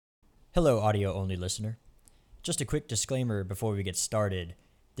Hello, audio-only listener. Just a quick disclaimer before we get started.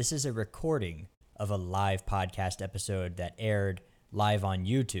 This is a recording of a live podcast episode that aired live on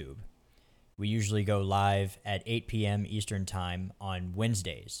YouTube. We usually go live at 8 p.m. Eastern Time on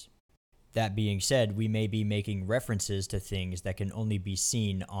Wednesdays. That being said, we may be making references to things that can only be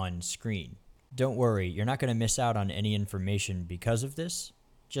seen on screen. Don't worry, you're not going to miss out on any information because of this.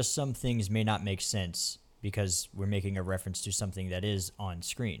 Just some things may not make sense because we're making a reference to something that is on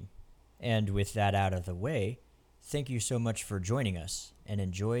screen. And with that out of the way, thank you so much for joining us and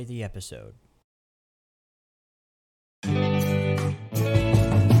enjoy the episode.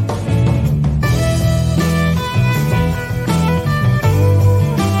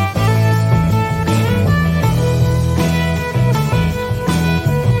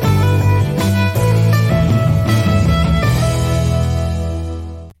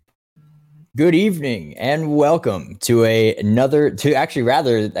 Good evening and welcome to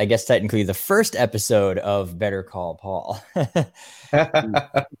technically the first episode of Better Call Paul. The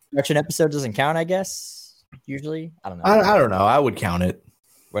introduction episode doesn't count, I guess, usually. I don't know. I don't know. I would count it.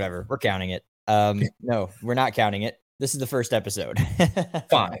 Whatever. We're counting it. No, we're not counting it. This is the first episode.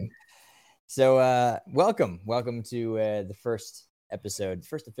 Fine. So welcome to the first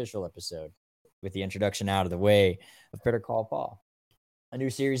official episode with the introduction out of the way of Better Call Paul. A new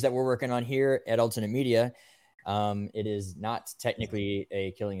series that we're working on here at Alternate Media. It is not technically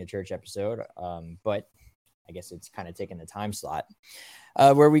a Killing the Church episode, but I guess it's kind of taking the time slot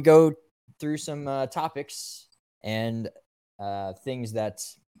where we go through some topics and things that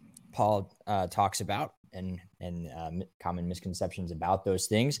Paul talks about and common misconceptions about those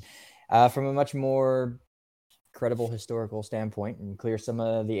things from a much more credible historical standpoint and clear some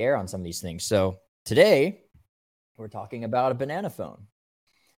of the air on some of these things. So today we're talking about a banana phone.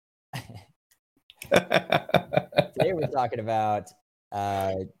 Today we're talking about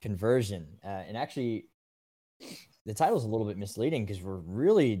conversion, and actually the title is a little bit misleading because we're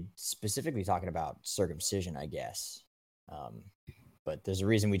really specifically talking about circumcision, I guess. But there's a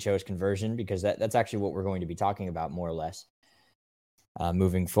reason we chose conversion, because that's actually what we're going to be talking about more or less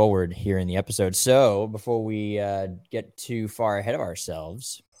moving forward here in the episode. So before we get too far ahead of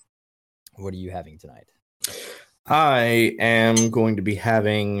ourselves, what are you having tonight? I am going to be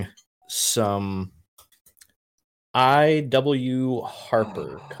having some I.W.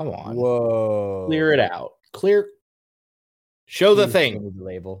 Harper. Come on. Whoa. Clear it out. Show the thing. The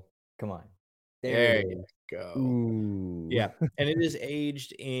label. Come on. There you go. Ooh. Yeah. And it is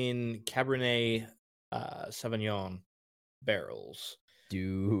aged in Cabernet Sauvignon barrels.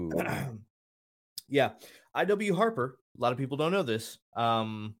 Dude. Yeah. I.W. Harper. A lot of people don't know this. I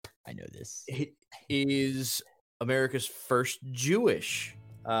know this. It is America's first Jewish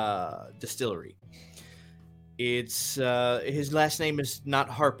distillery. It's his last name is not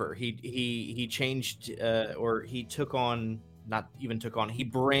Harper. He changed he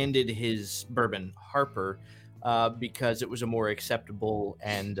branded his bourbon Harper because it was a more acceptable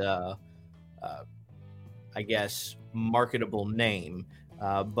and I guess marketable name.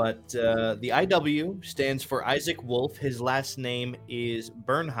 But the IW stands for Isaac Wolf. His last name is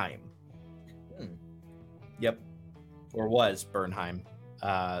Bernheim. Yep. Or was Bernheim.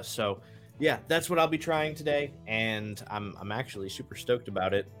 So yeah, that's what I'll be trying today, and I'm actually super stoked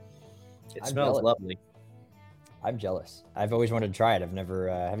about it. It smells lovely. I'm jealous. I've always wanted to try it. I've never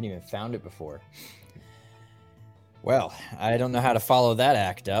haven't even found it before. Well, I don't know how to follow that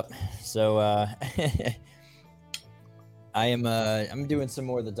act up. So I'm doing some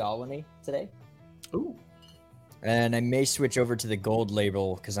more of the Dalwhinnie today. Ooh. And I may switch over to the gold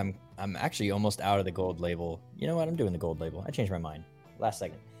label because I'm actually almost out of the gold label. You know what? I'm doing the gold label. I changed my mind last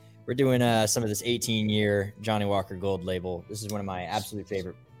second. We're doing some of this 18-year Johnny Walker Gold label. This is one of my absolute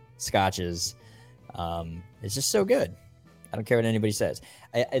favorite scotches. It's just so good. I don't care what anybody says.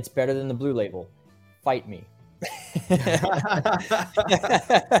 It's better than the blue label. Fight me.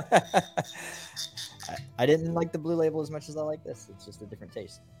 I didn't like the blue label as much as I like this. It's just a different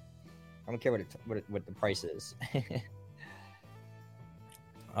taste. I don't care what the price is.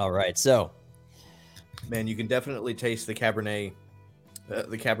 All right, so man, you can definitely taste the Cabernet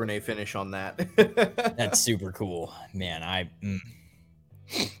finish on that. That's super cool, man.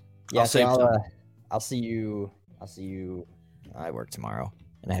 Yeah, I'll see you. I work tomorrow,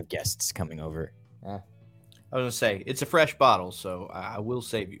 and I have guests coming over. I was gonna say it's a fresh bottle, so I will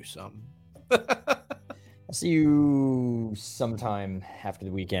save you some. I'll see you sometime after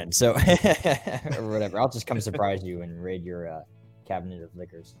the weekend, so or whatever. I'll just come surprise you and raid your cabinet of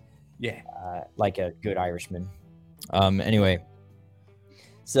liquors. Yeah, like a good Irishman. Anyway,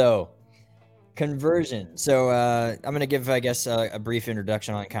 so Conversion. So I'm going to give, I guess, a brief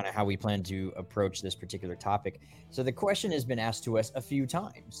introduction on kind of how we plan to approach this particular topic. So the question has been asked to us a few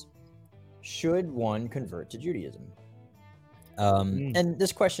times. Should one convert to Judaism? And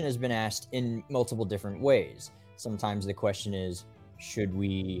this question has been asked in multiple different ways. Sometimes the question is, should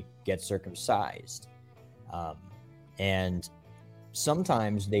we get circumcised? And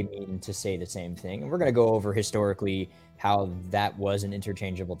sometimes they mean to say the same thing. And we're going to go over historically how that was an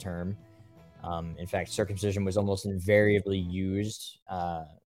interchangeable term. In fact, circumcision was almost invariably used,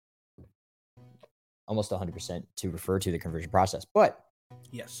 almost 100% to refer to the conversion process. But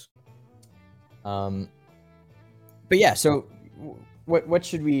yes. But yeah, so what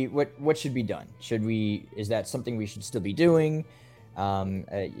should be done? Is that something we should still be doing?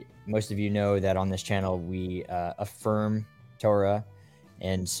 Most of you know that on this channel we affirm Torah,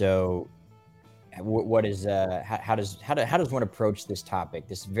 and so what is how does one approach this topic,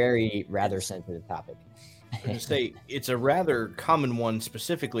 this very rather sensitive topic? I'm going to say it's a rather common one,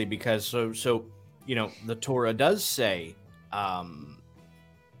 specifically because so the Torah does say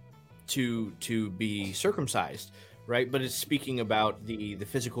to be circumcised, right? But it's speaking about the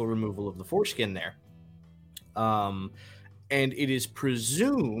physical removal of the foreskin there. And it is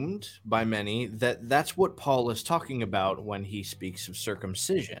presumed by many that that's what Paul is talking about when he speaks of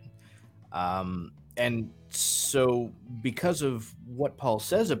circumcision. And so because of what Paul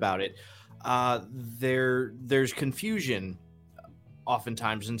says about it, there's confusion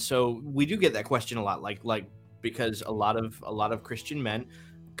oftentimes. And so we do get that question a lot, like because a lot of Christian men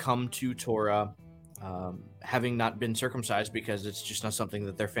come to Torah having not been circumcised because it's just not something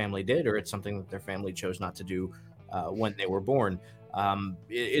that their family did, or it's something that their family chose not to do when they were born.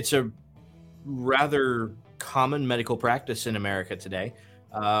 It's a rather common medical practice in America today.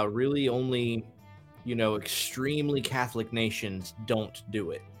 Really only, extremely Catholic nations don't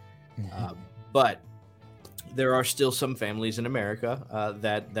do it. But there are still some families in America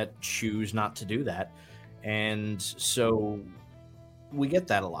that choose not to do that. And so we get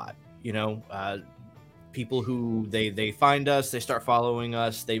that a lot, people who they find us, they start following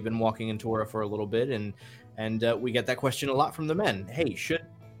us, they've been walking in Torah for a little bit, and we get that question a lot from the men. Hey, should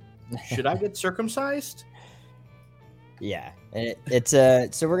I get circumcised? Yeah, it's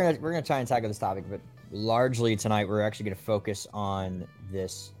so we're gonna try and tackle this topic, but largely tonight we're actually going to focus on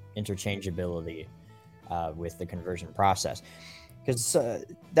this interchangeability with the conversion process, because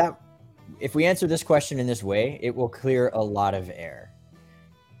that if we answer this question in this way, it will clear a lot of air.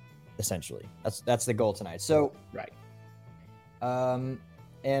 Essentially, that's the goal tonight. So right,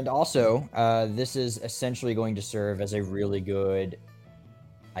 and also this is essentially going to serve as a really good,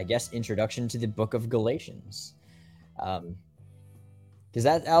 I guess, introduction to the book of Galatians. Because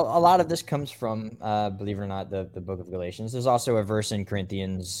that a lot of this comes from, believe it or not, the book of Galatians. There's also a verse in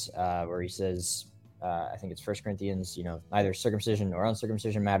Corinthians where he says, I think it's 1 Corinthians, neither circumcision nor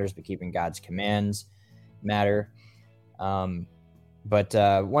uncircumcision matters, but keeping God's commands matter. But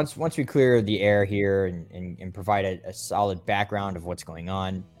once we clear the air here and provide a solid background of what's going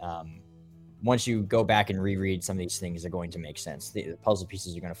on, once you go back and reread some of these things, they're going to make sense. The puzzle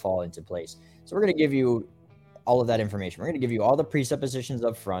pieces are going to fall into place. So we're going to give you all of that information. We're going to give you all the presuppositions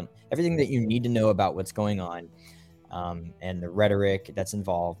up front, everything that you need to know about what's going on, and the rhetoric that's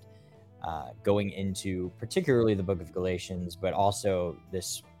involved, going into particularly the book of Galatians, but also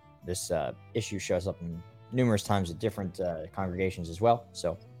this issue shows up in numerous times at different congregations as well.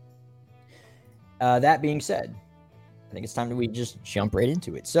 So that being said, I think it's time that we just jump right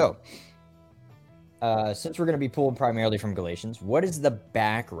into it. So since we're going to be pulled primarily from Galatians, what is the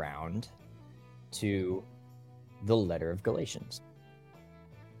background to the letter of Galatians?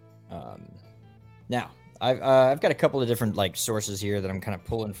 Now, I've got a couple of different sources here that I'm kind of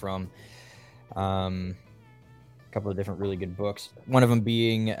pulling from. A couple of different really good books. One of them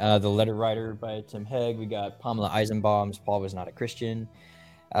being The Letter Writer by Tim Hegg. We got Pamela Eisenbaum's Paul Was Not a Christian.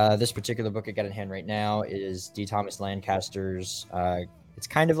 This particular book I got in hand right now is D. Thomas Lancaster's. It's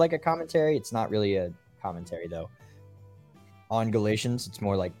kind of like a commentary. It's not really a commentary, though, on Galatians. It's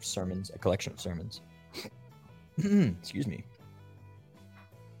more like sermons, a collection of sermons. Excuse me.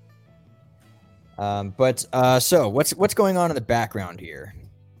 So what's going on in the background here?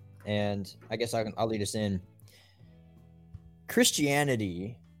 And I guess I'll lead us in.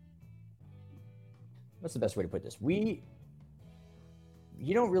 Christianity, what's the best way to put this? You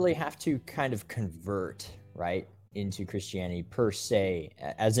don't really have to kind of convert, right, into Christianity per se,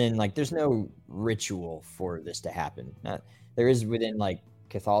 as in there's no ritual for this to happen. There is within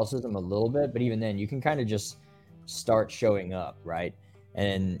Catholicism a little bit, but even then you can kind of just start showing up, right?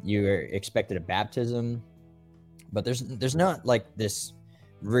 And you're expected a baptism, but there's not this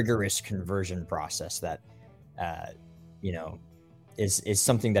rigorous conversion process that is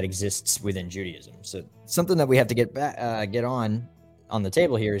something that exists within Judaism. So something that we have to get on the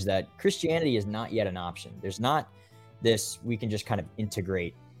table here is that Christianity is not yet an option. There's not this we can just kind of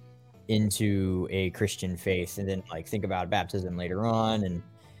integrate into a Christian faith and then like think about baptism later on, and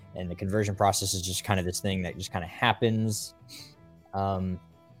the conversion process is just kind of this thing that just kind of happens.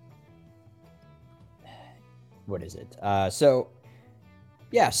 What is it? So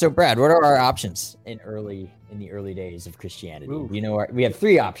Brad, what are our options in the early days of Christianity? Ooh. You know, we have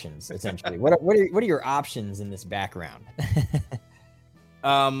three options essentially. what are your options in this background?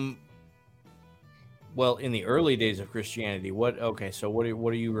 Well, in the early days of Christianity, what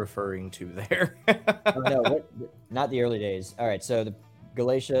are you referring to there? Not the early days. All right, so the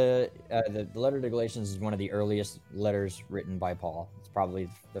letter to Galatians is one of the earliest letters written by Paul. It's probably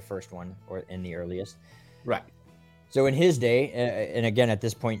the first one or in the earliest. Right. So in his day, and again, at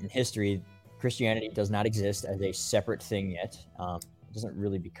this point in history, Christianity does not exist as a separate thing yet. It doesn't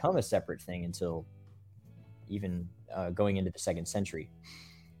really become a separate thing until even going into the 2nd century.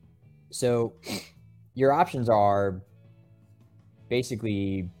 So your options are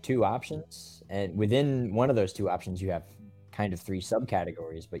basically two options. And within one of those two options, you have kind of three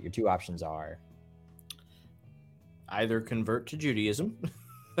subcategories, but your two options are either convert to Judaism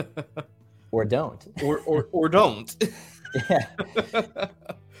or don't. or don't. Yeah.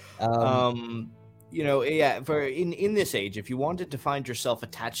 For in this age, if you wanted to find yourself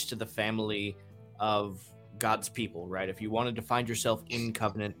attached to the family of God's people, right? If you wanted to find yourself in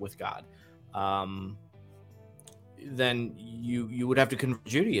covenant with God, then you would have to convert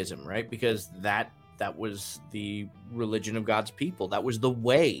to Judaism, right? Because that was the religion of God's people. That was the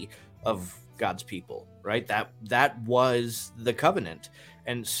way of God's people, right? That was the covenant.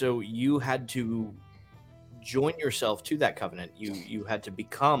 And so you had to join yourself to that covenant. You had to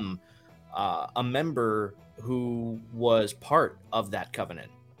become a member who was part of that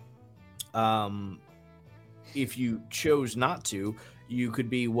covenant. If you chose not to, you could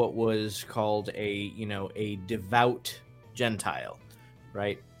be what was called a devout Gentile,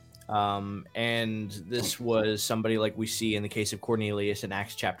 right? And this was somebody like we see in the case of Cornelius in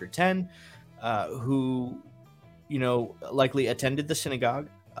Acts chapter 10, who, likely attended the synagogue.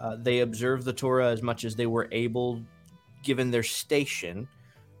 They observed the Torah as much as they were able, given their station.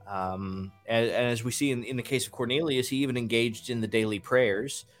 And as we see in the case of Cornelius, he even engaged in the daily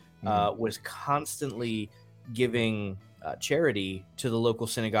prayers, was constantly giving charity to the local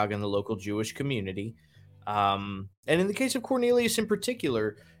synagogue and the local Jewish community. And in the case of Cornelius in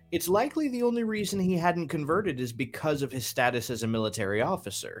particular, it's likely the only reason he hadn't converted is because of his status as a military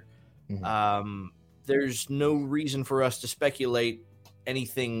officer. Mm-hmm. There's no reason for us to speculate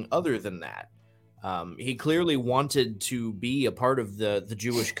anything other than that. He clearly wanted to be a part of the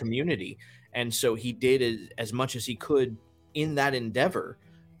Jewish community, and so he did as much as he could in that endeavor.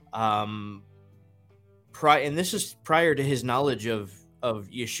 And this is prior to his knowledge of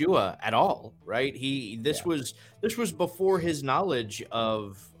Yeshua at all, right? This was before his knowledge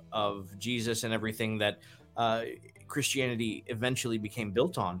of Jesus and everything that Christianity eventually became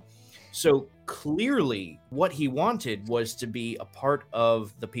built on. So clearly what he wanted was to be a part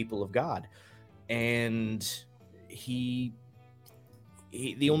of the people of God. And the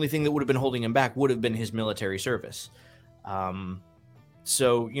only thing that would have been holding him back would have been his military service.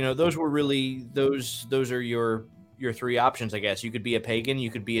 So, those were really, those are your three options, I guess. You could be a pagan,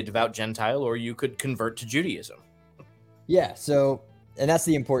 you could be a devout Gentile, or you could convert to Judaism. Yeah. So, and that's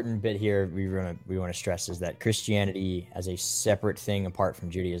the important bit here we want to stress, is that Christianity as a separate thing apart from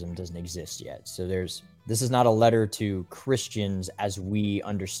Judaism doesn't exist yet. So this is not a letter to Christians as we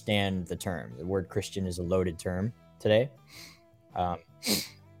understand the term. The word Christian is a loaded term today.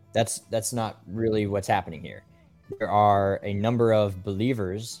 That's not really what's happening here. There are a number of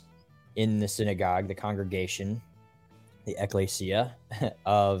believers in the synagogue, the congregation, the ecclesia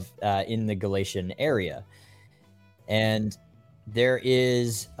in the Galatian area. And there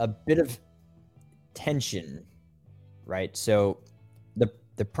is a bit of tension, right? So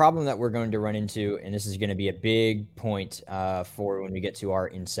the problem that we're going to run into, and this is going to be a big point for when we get to our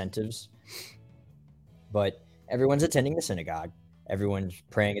incentives, but everyone's attending the synagogue. Everyone's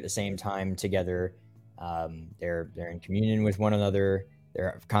praying at the same time together. They're in communion with one another.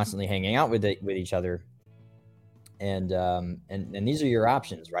 They're constantly hanging out with each other. And these are your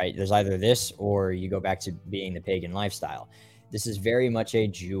options, right? There's either this or you go back to being the pagan lifestyle. This is very much a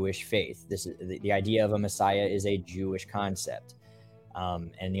Jewish faith. This is the idea of a Messiah is a Jewish concept.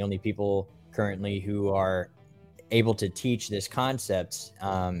 And the only people currently who are able to teach this concept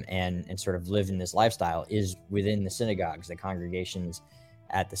and sort of live in this lifestyle is within the synagogues, the congregations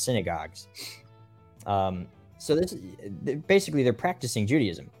at the synagogues. So this basically they're practicing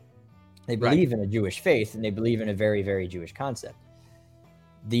Judaism. They believe in a Jewish faith, and they believe in a very, very Jewish concept.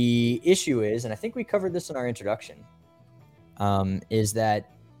 The issue is, and I think we covered this in our introduction, is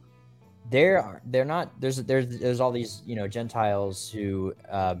that they're not. There's all these Gentiles who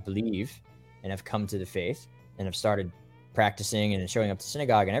believe and have come to the faith and have started practicing and showing up to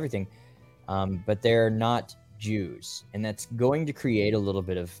synagogue and everything, but they're not Jews, and that's going to create a little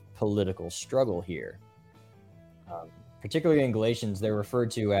bit of political struggle here. Particularly in Galatians, they're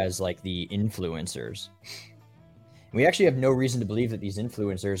referred to as like the influencers. We actually have no reason to believe that these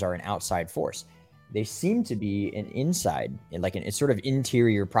influencers are an outside force. They seem to be an inside, like it's sort of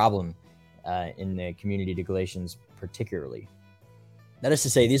interior problem in the community to Galatians particularly. That is to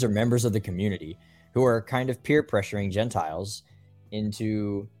say, these are members of the community who are kind of peer pressuring Gentiles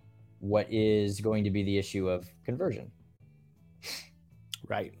into what is going to be the issue of conversion.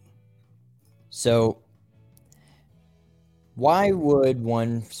 Right. So why would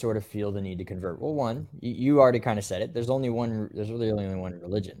one sort of feel the need to convert? Well, one, you already kind of said it. There's really only one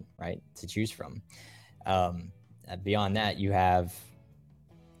religion, right, to choose from. Beyond that, you have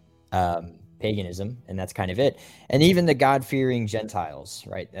paganism, and that's kind of it. And even the God-fearing Gentiles,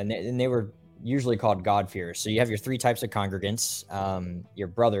 right? And they were usually called God-fearers. So you have your three types of congregants. Your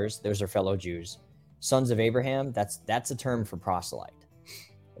brothers, those are fellow Jews. Sons of Abraham, that's a term for proselyte.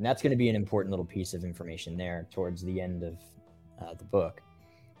 And that's going to be an important little piece of information there towards the end of the book.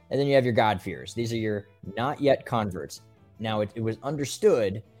 And then you have your God-fearers. These are your not yet converts. Now, it was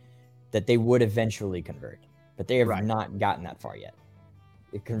understood that they would eventually convert, but they have not gotten that far yet.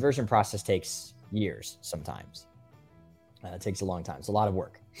 The conversion process takes years sometimes. It takes a long time. It's a lot of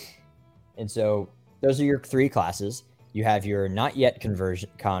work. And so those are your three classes. You have your not yet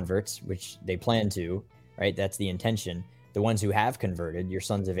converts, which they plan to, right? That's the intention. The ones who have converted, your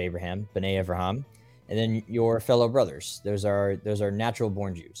sons of Abraham, B'nai Avraham, and then your fellow brothers. Those are natural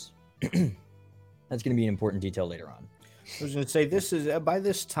born Jews. That's going to be an important detail later on. I was going to say, this is by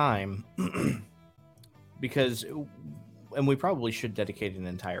this time, because, and we probably should dedicate an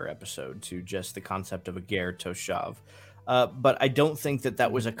entire episode to just the concept of a ger toshav. But I don't think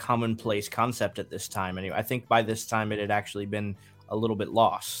that was a commonplace concept at this time. Anyway, I think by this time it had actually been a little bit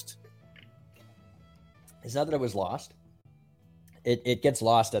lost. It's not that it was lost. It gets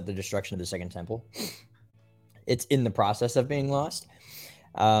lost at the destruction of the Second Temple. It's in the process of being lost,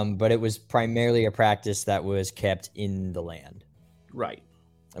 but it was primarily a practice that was kept in the land. Right.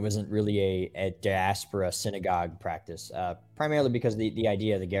 It wasn't really a diaspora synagogue practice, primarily because the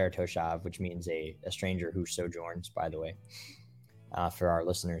idea of the ger toshav, which means a stranger who sojourns, by the way, for our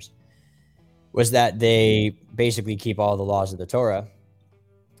listeners, was that they basically keep all the laws of the Torah,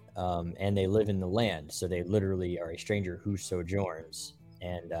 and they live in the land. So they literally are a stranger who sojourns.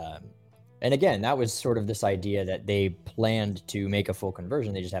 And again, that was sort of this idea that they planned to make a full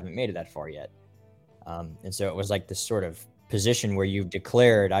conversion. They just haven't made it that far yet. And so it was like this sort of position where you've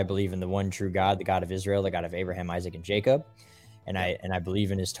declared, I believe in the one true God, the God of Israel, the God of Abraham, Isaac, and Jacob. And I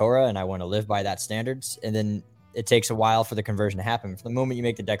believe in his Torah, and I want to live by that standards. And then it takes a while for the conversion to happen. From the moment you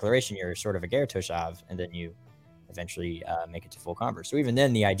make the declaration, you're sort of a ger toshav, and then you eventually make it to full convert. So even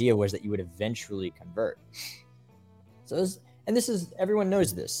then, the idea was that you would eventually convert. So everyone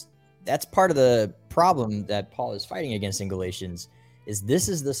knows this. That's part of the problem that Paul is fighting against in Galatians, is this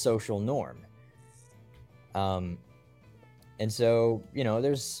is the social norm. And so,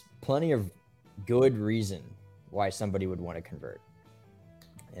 there's plenty of good reason why somebody would want to convert.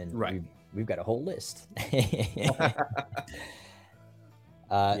 And we've got a whole list.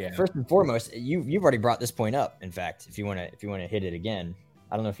 First and foremost, you've already brought this point up. In fact, if you want to hit it again,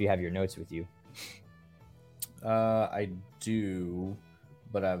 I don't know if you have your notes with you. I do,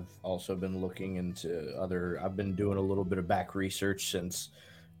 but I've also been looking into I've been doing a little bit of back research since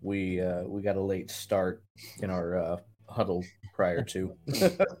we got a late start in our huddle prior to.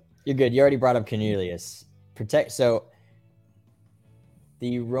 You're good. You already brought up Cornelius. So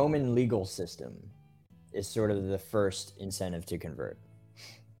the Roman legal system is sort of the first incentive to convert.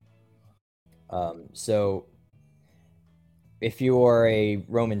 So if you are a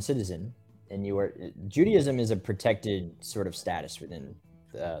Roman citizen and Judaism is a protected sort of status within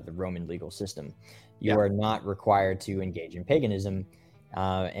the Roman legal system. You are not required to engage in paganism.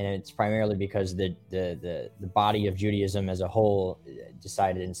 And it's primarily because the body of Judaism as a whole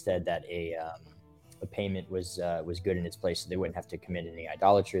decided instead that a payment was good in its place, so they wouldn't have to commit any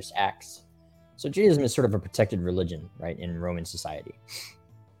idolatrous acts. So Judaism is sort of a protected religion, right, in Roman society.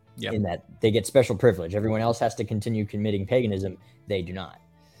 Yep. In that they get special privilege. Everyone else has to continue committing paganism. They do not.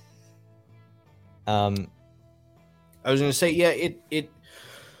 I was going to say,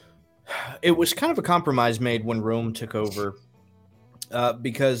 It was kind of a compromise made when Rome took over,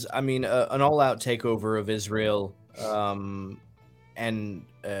 because I mean, an all-out takeover of Israel, and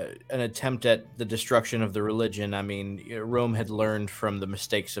an attempt at the destruction of the religion. I mean, Rome had learned from the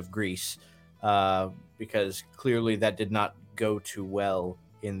mistakes of Greece, because clearly that did not go too well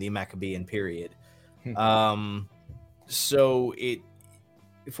in the Maccabean period. So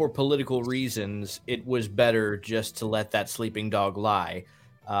for political reasons, it was better just to let that sleeping dog lie,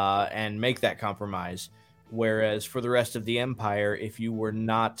 and make that compromise. Whereas for the rest of the empire, if you were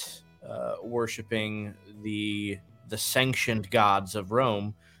not worshiping the sanctioned gods of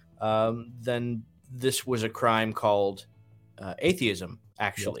Rome, then this was a crime called atheism,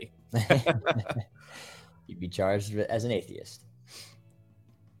 actually. You'd be charged as an atheist.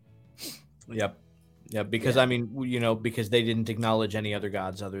 Yep. Yeah, because I mean, because they didn't acknowledge any other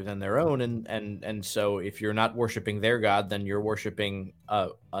gods other than their own, and so if you're not worshiping their god, then you're worshiping a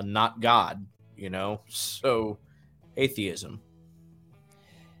not god, So atheism.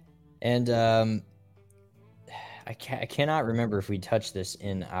 And I cannot remember if we touched this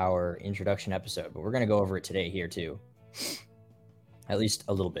in our introduction episode, but we're going to go over it today here too, at least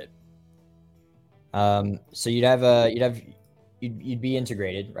a little bit. So you'd be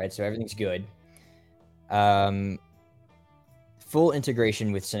integrated, right? So everything's good. Full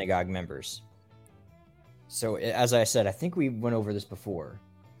integration with synagogue members. So as I said, I think we went over this before,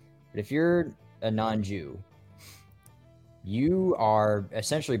 but if you're a non-Jew, you are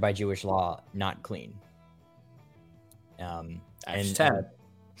essentially by Jewish law not clean. Acts 10.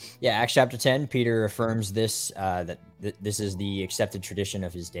 Acts chapter 10, Peter affirms this, that this is the accepted tradition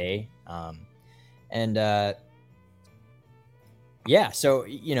of his day. So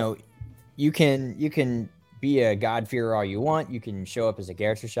you can be a God-fearer all you want. You can show up as a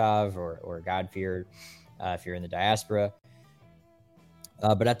Ger Toshav or a God-fearer if you're in the diaspora.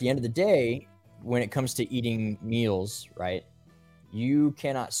 But at the end of the day, when it comes to eating meals, right, you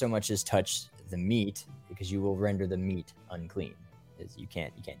cannot so much as touch the meat, because you will render the meat unclean. You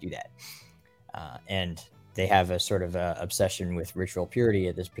can't do that. And they have a sort of obsession with ritual purity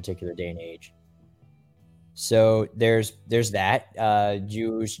at this particular day and age. So there's that.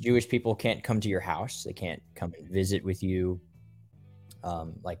 Jewish people can't come to your house. They can't come and visit with you,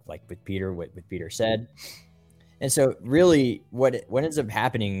 like with Peter, what Peter said. And so really what ends up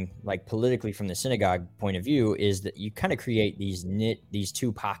happening, like politically from the synagogue point of view, is that you kind of create these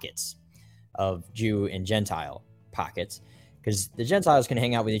two pockets of Jew and Gentile pockets, because the Gentiles can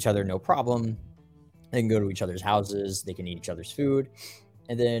hang out with each other, no problem. They can go to each other's houses. They can eat each other's food.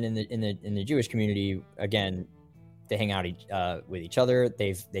 And then in the Jewish community, again, they hang out with each other.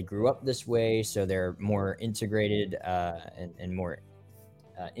 They grew up this way, so they're more integrated and more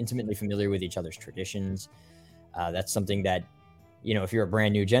intimately familiar with each other's traditions. That's something that, if you're a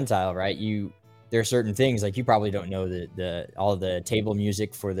brand new Gentile, right? There are certain things like you probably don't know all of the table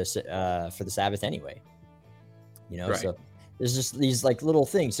music for the Sabbath anyway. Right. So there's just these like little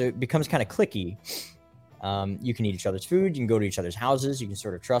things. So it becomes kind of cliquey. You can eat each other's food. You can go to each other's houses. You can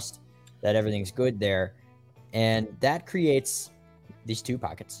sort of trust that everything's good there, and that creates these two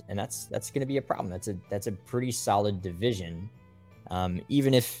pockets, and that's going to be a problem. That's a pretty solid division.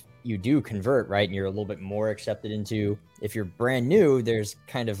 Even if you do convert, right, and you're a little bit more accepted into, if you're brand new, there's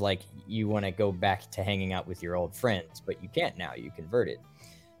kind of like you want to go back to hanging out with your old friends, but you can't now. You converted,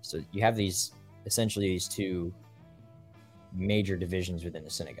 so you have essentially these two major divisions within the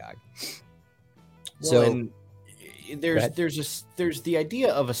synagogue. Well, so there's the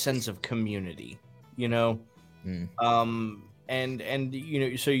idea of a sense of community, and so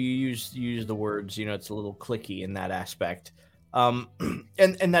you use the words, it's a little cliquey in that aspect, and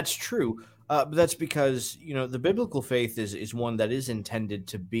that's true, but that's because the biblical faith is one that is intended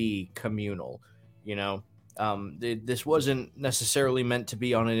to be communal. This wasn't necessarily meant to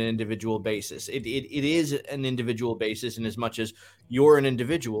be on an individual basis. It is an individual basis in as much as you're an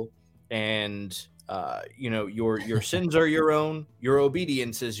individual, and your sins are your own, your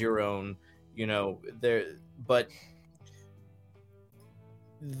obedience is your own, but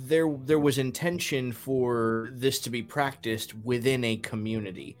there was intention for this to be practiced within a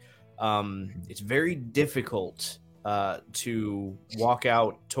community. It's very difficult to walk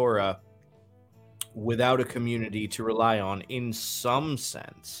out Torah without a community to rely on, in some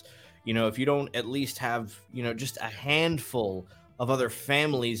sense. If you don't at least have just a handful of other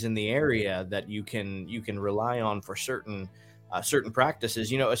families in the area that you can rely on for certain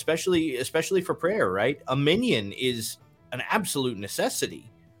practices, especially for prayer, right? A minyan is an absolute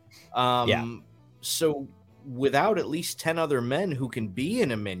necessity. So without at least 10 other men who can be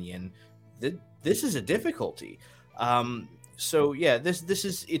in a minyan, this is a difficulty. So yeah, this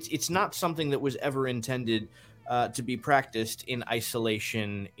is it's not something that was ever intended to be practiced in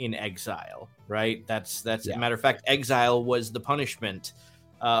isolation in exile, right? That's a matter of fact, exile was the punishment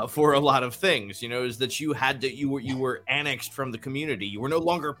for a lot of things. You know, is that you were annexed from the community. You were no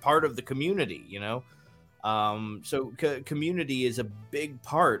longer part of the community. You know, so community is a big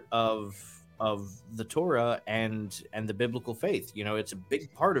part of the Torah and the biblical faith. You know, it's a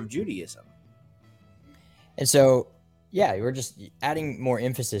big part of Judaism. And so, yeah, we're just adding more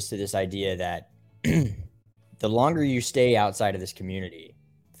emphasis to this idea that the longer you stay outside of this community,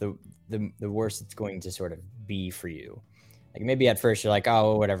 the worse it's going to sort of be for you. Like maybe at first you're like,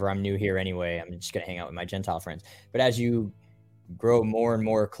 oh, whatever, I'm new here anyway. I'm just going to hang out with my Gentile friends. But as you grow more and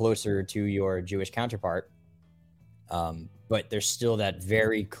more closer to your Jewish counterpart, but there's still that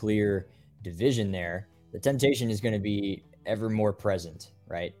very clear division there, the temptation is going to be ever more present,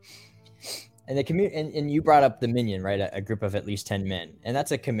 right? And the community, and you brought up the minyan, right? A group of at least 10 men. And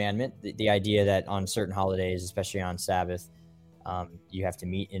that's a commandment. The idea that on certain holidays, especially on Sabbath, you have to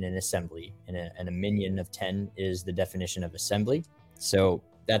meet in an assembly. And a minyan of 10 is the definition of assembly. So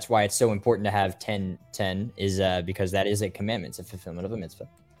that's why it's so important to have 10 is because that is a commandment. It's a fulfillment of a mitzvah.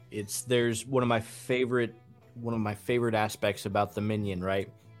 There's one of my favorite aspects about the minyan, right?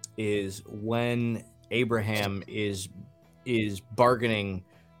 Is when Abraham is bargaining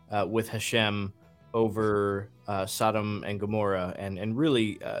with Hashem over Sodom and Gomorrah and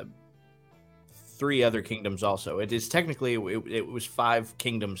really 3 other kingdoms also. It is technically, it was 5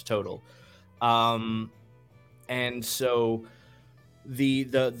 kingdoms total. And so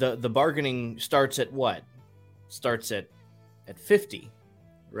the bargaining starts at what? Starts at 50,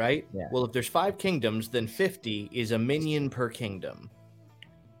 right? Yeah. Well, if there's 5 kingdoms, then 50 is a minyan per kingdom.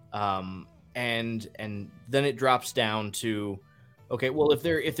 And then it drops down to, okay, well, if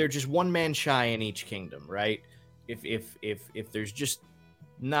they're just one man shy in each kingdom, right? If there's just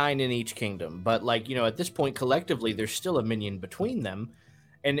 9 in each kingdom, but like, you know, at this point collectively there's still a minyan between them,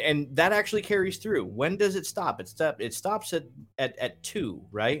 and that actually carries through. When does it stop? It stops at 2,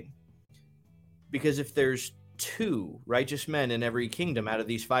 right? Because if there's 2 righteous men in every kingdom out of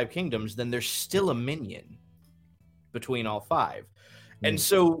these 5 kingdoms, then there's still a minyan between all 5. And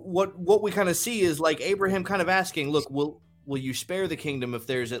so what we kind of see is like Abraham kind of asking, look, will you spare the kingdom if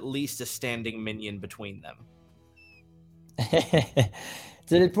there's at least a standing minyan between them?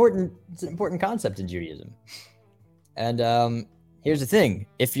 It's an important concept in Judaism. And here's the thing.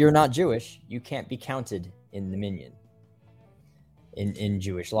 If you're not Jewish, you can't be counted in the minyan in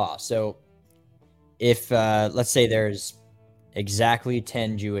Jewish law. So if, let's say there's exactly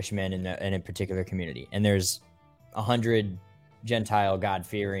 10 Jewish men in a particular community, and there's 100 Gentile,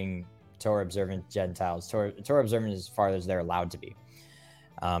 God-fearing, Torah-observant Gentiles. Torah-observant as far as they're allowed to be.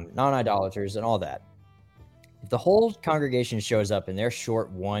 Non-idolaters and all that. If the whole congregation shows up and they're short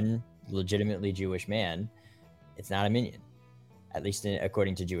one legitimately Jewish man, it's not a minyan, at least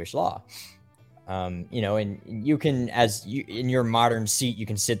according to Jewish law. You know, and you can, in your modern seat, you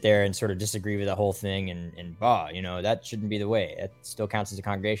can sit there and sort of disagree with the whole thing and you know, that shouldn't be the way. It still counts as a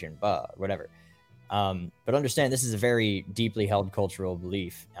congregation, whatever. But understand this is a very deeply held cultural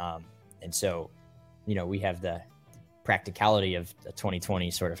belief. And so, you know, we have the practicality of a 2020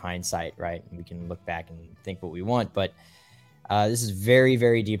 sort of hindsight, right? And we can look back and think what we want, but this is very,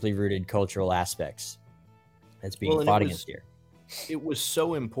 very deeply rooted cultural aspects that's being fought against here. It was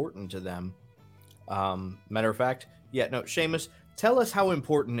so important to them. Matter of fact, Seamus, tell us how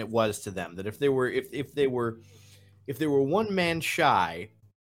important it was to them that if they were one man shy,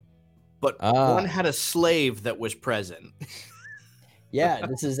 but one had a slave that was present. Yeah,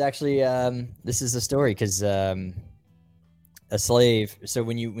 this is actually this is a story because a slave. So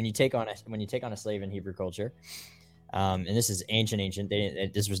when you take on a slave in Hebrew culture, and this is ancient.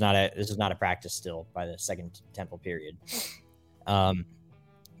 This was not a practice still by the Second Temple period.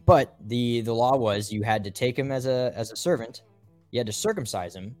 But the law was you had to take him as a servant, you had to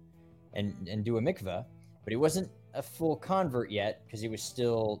circumcise him, and do a mikveh, but he wasn't a full convert yet because he was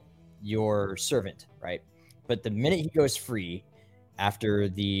still your servant, right? But the minute he goes free, after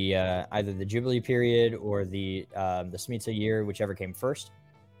the either the Jubilee period or the Shemitah year, whichever came first,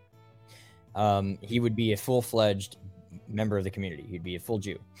 he would be a full-fledged member of the community. He'd be a full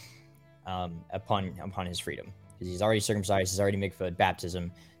Jew upon his freedom, because he's already circumcised, he's already mikvah,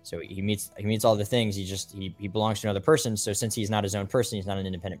 baptism. So he meets all the things. He belongs to another person. So since he's not his own person, he's not an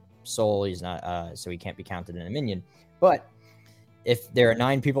independent soul. He's not so he can't be counted in a minyan. But if there are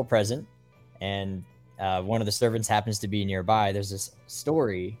 9 people present, and one of the servants happens to be nearby, there's this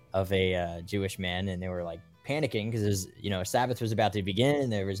story of a Jewish man, and they were like panicking because Sabbath was about to begin,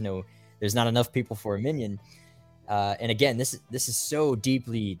 and there's not enough people for a minyan. And again, this is so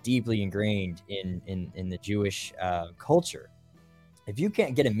deeply ingrained in the Jewish culture. If you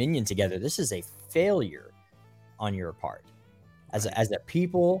can't get a minyan together, this is a failure on your part. As a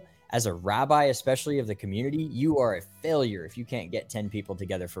people, as a rabbi, especially of the community, you are a failure if you can't get 10 people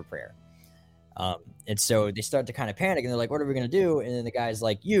together for prayer. And so they start to kind of panic, and they're like, what are we going to do? And then the guy's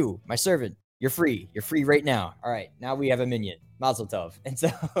like, you, my servant, you're free right now. All right, now we have a minyan, Mazel Tov. And so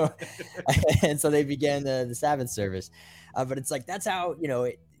and so they began the Sabbath service. But it's like, that's how,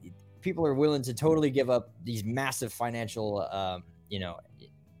 people are willing to totally give up these massive financial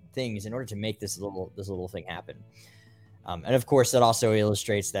things in order to make this little thing happen. And of course, that also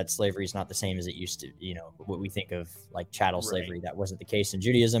illustrates that slavery is not the same as it used to. What we think of like chattel slavery, that wasn't the case in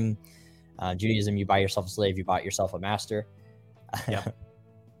Judaism. Judaism, you buy yourself a slave, you bought yourself a master. Yep.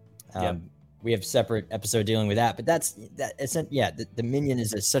 We have a separate episode dealing with that, but the minyan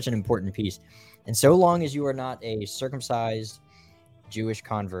is such an important piece. And so long as you are not a circumcised Jewish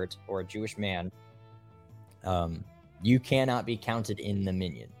convert or a Jewish man, you cannot be counted in the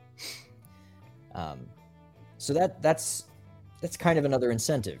minyan. So that's kind of another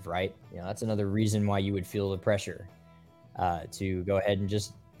incentive, right? That's another reason why you would feel the pressure to go ahead and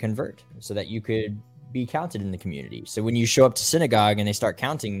just convert, so that you could be counted in the community. So when you show up to synagogue and they start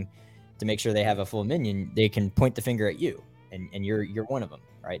counting to make sure they have a full minyan, they can point the finger at you, and you're one of them,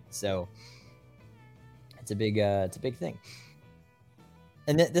 right? So it's a big thing.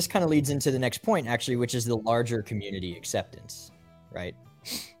 And this kind of leads into the next point, actually, which is the larger community acceptance, right?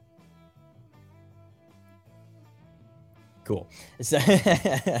 Cool. So,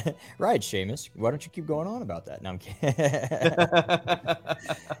 right, Seamus. Why don't you keep going on about that? No, I'm kidding.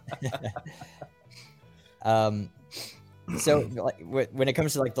 So, when it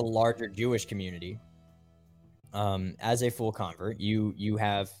comes to like the larger Jewish community, as a full convert, you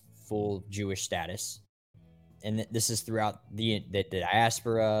have full Jewish status, and this is throughout the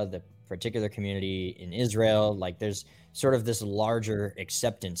diaspora, the particular community in Israel. Like, there's sort of this larger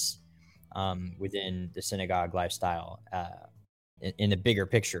acceptance within the synagogue lifestyle, in the bigger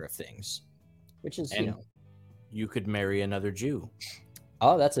picture of things, which is, you could marry another Jew.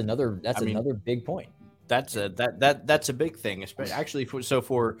 Oh, that's another big point. That's a big thing, especially actually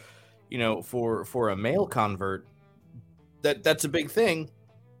for a male convert, that's a big thing,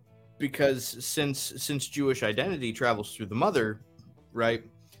 because since Jewish identity travels through the mother, right?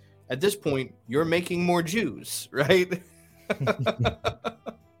 At this point, you're making more Jews, right?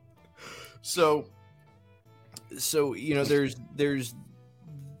 So there's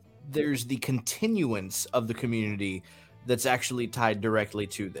the continuance of the community that's actually tied directly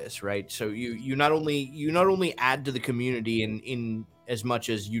to this, right? So you not only add to the community in as much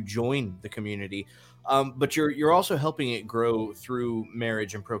as you join the community, but you're also helping it grow through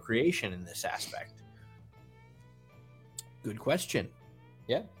marriage and procreation in this aspect. Good question.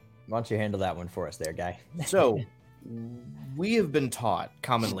 Yeah. Why don't you handle that one for us there, Guy? So we have been taught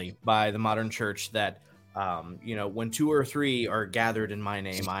commonly by the modern church that, when 2 or 3 are gathered in my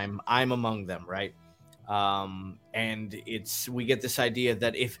name, I'm among them, right? And we get this idea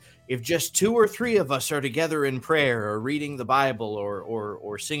that if just 2 or 3 of us are together in prayer or reading the Bible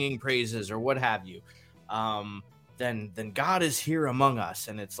or singing praises or what have you, then God is here among us.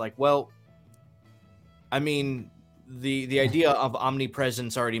 And it's like, well, I mean, the idea of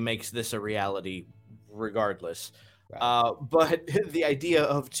omnipresence already makes this a reality regardless. Right. But the idea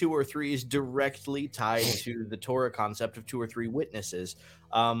of 2 or 3 is directly tied to the Torah concept of 2 or 3 witnesses,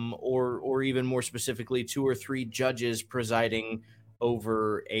 or even more specifically, 2 or 3 judges presiding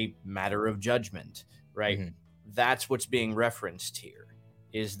over a matter of judgment, right? Mm-hmm. That's what's being referenced here,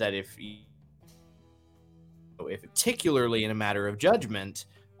 is that if particularly in a matter of judgment,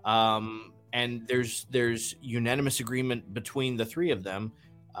 and there's unanimous agreement between the 3 of them,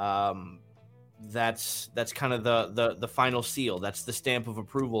 that's kind of the final seal. That's the stamp of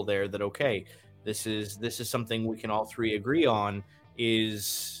approval there, that okay, this is something we can all 3 agree on.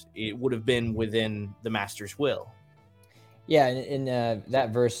 It would have been within the master's will. Yeah, and that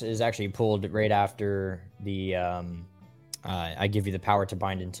verse is actually pulled right after the I give you the power to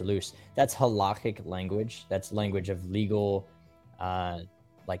bind and to loose. That's halakhic language. That's language of legal,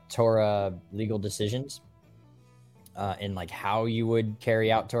 like Torah legal decisions, and like how you would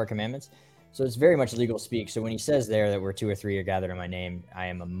carry out Torah commandments. So it's very much legal speak. So when he says there that where 2 or 3 are gathered in my name, I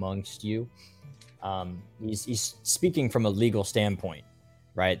am amongst you. He's speaking from a legal standpoint,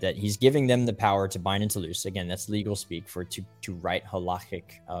 right? That he's giving them the power to bind and to loose. Again, that's legal speak for to write halachic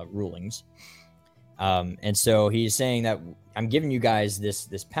rulings. And so he's saying that I'm giving you guys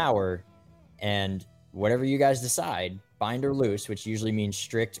this power, and whatever you guys decide, bind or loose, which usually means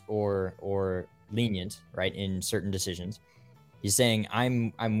strict or lenient, right, in certain decisions. He's saying,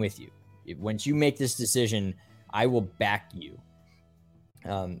 I'm with you. Once you make this decision, I will back you.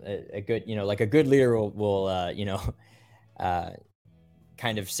 A good, like a good leader will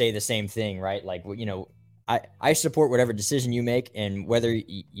kind of say the same thing, right? Like, I support whatever decision you make, and whether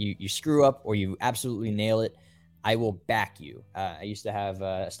you screw up or you absolutely nail it, I will back you. I used to have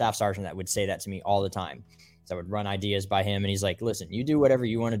a staff sergeant that would say that to me all the time. So I would run ideas by him, and he's like, listen, you do whatever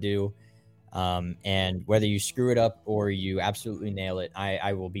you want to do. And whether you screw it up or you absolutely nail it,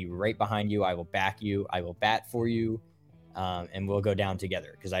 I will be right behind you. I will back you. I will bat for you. And we'll go down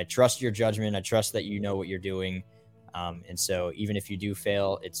together, because I trust your judgment. I trust that you know what you're doing. And so even if you do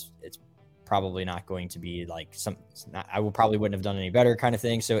fail, it's probably not going to be like I wouldn't have done any better kind of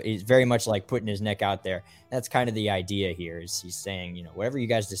thing. So he's very much like putting his neck out there. That's kind of the idea here, is he's saying, whatever you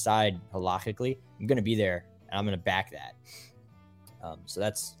guys decide halachically, I'm going to be there and I'm going to back that. So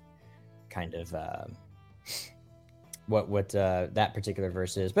that's kind of what that particular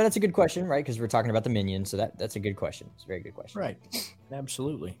verse is. But that's a good question, right? Because we're talking about the minion. So that's a good question. It's a very good question. Right.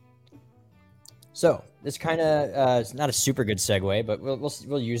 Absolutely. So this kind of it's not a super good segue, but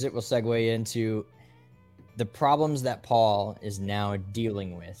we'll use it. We'll segue into the problems that Paul is now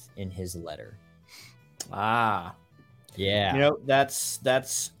dealing with in his letter. Ah, yeah.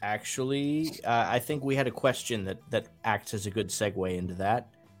 That's actually I think we had a question that acts as a good segue into that,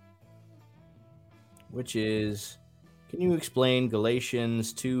 which is, can you explain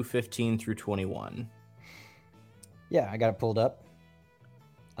Galatians 2:15 through 21? Yeah, I got it pulled up.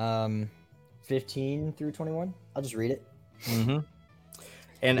 15 through 21. I'll just read it. Mm-hmm.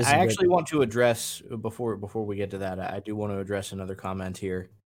 And I actually want to address, before we get to that, I do want to address another comment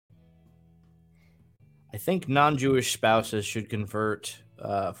here. I think non-Jewish spouses should convert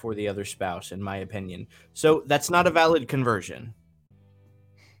for the other spouse, in my opinion. So that's not a valid conversion.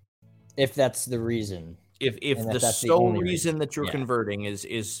 If that's the reason. If the sole reason that you're converting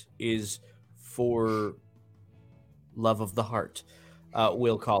is for love of the heart,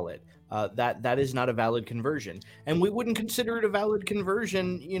 we'll call it. That is not a valid conversion, and we wouldn't consider it a valid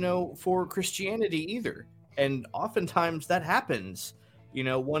conversion, for Christianity either. And oftentimes that happens.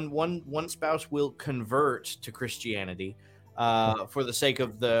 One spouse will convert to Christianity for the sake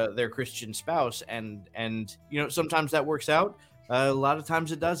of their Christian spouse, and sometimes that works out. A lot of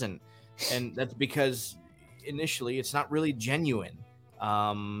times it doesn't, and that's because initially it's not really genuine.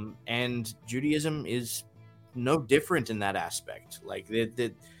 And Judaism is no different in that aspect. Like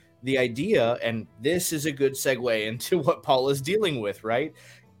the idea, and this is a good segue into what Paul is dealing with, right?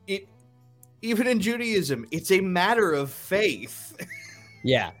 Even in Judaism, it's a matter of faith.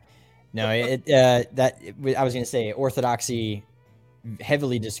 Yeah. No, I was going to say, Orthodoxy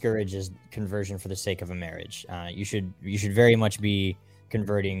heavily discourages conversion for the sake of a marriage. You should very much be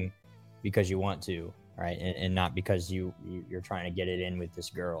converting because you want to, right? And not because you're trying to get it in with this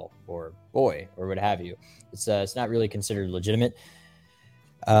girl or boy or what have you. It's not really considered legitimate.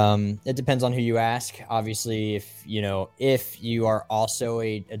 It depends on who you ask. Obviously, if you are also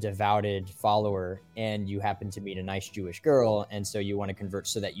a devoted follower and you happen to meet a nice Jewish girl, and so you want to convert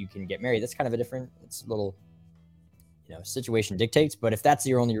so that you can get married, that's kind of it's a little, situation dictates. But if that's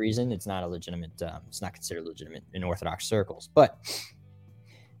your only reason, it's not a legitimate, it's not considered legitimate in Orthodox circles. But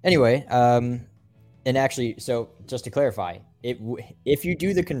anyway, and actually, so just to clarify, if you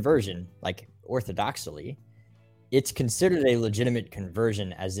do the conversion, like orthodoxally, it's considered a legitimate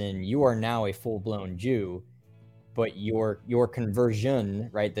conversion, as in you are now a full-blown Jew, but your conversion,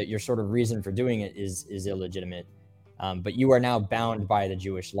 right, that your sort of reason for doing it is illegitimate. But you are now bound by the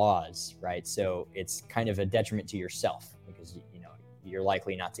Jewish laws, right? So it's kind of a detriment to yourself, because you're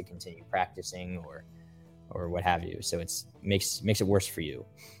likely not to continue practicing or what have you. So it makes it worse for you.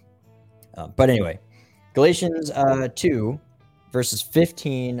 But anyway, Galatians 2. Verses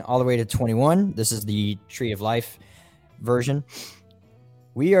 15 all the way to 21. This is the Tree of Life version.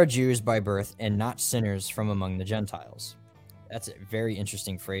 We are Jews by birth and not sinners from among the Gentiles. That's a very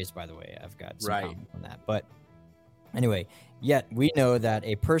interesting phrase, by the way. I've got some comment on that. But anyway, yet we know that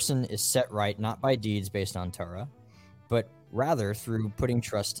a person is set right not by deeds based on Torah, but rather through putting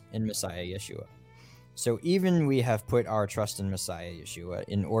trust in Messiah Yeshua. So even we have put our trust in Messiah Yeshua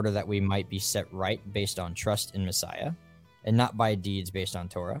in order that we might be set right based on trust in Messiah, and not by deeds based on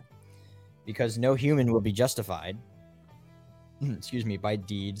Torah, because no human will be justified, by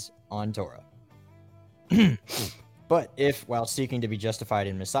deeds on Torah. But if, while seeking to be justified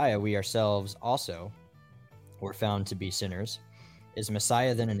in Messiah, we ourselves also were found to be sinners, is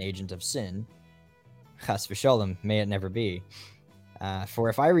Messiah then an agent of sin? Chas v'shalom, may it never be. For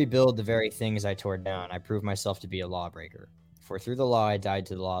if I rebuild the very things I tore down, I prove myself to be a lawbreaker. For through the law I died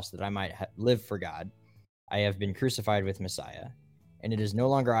to the law so that I might live for God. I have been crucified with Messiah. And it is no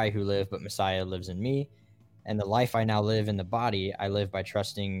longer I who live, but Messiah lives in me. And the life I now live in the body, I live by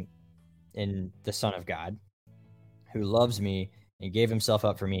trusting in the Son of God, who loves me and gave himself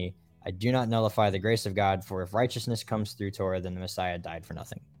up for me. I do not nullify the grace of God, for if righteousness comes through Torah, then the Messiah died for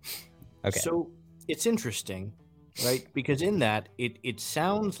nothing. Okay. So it's interesting, right? Because in that, it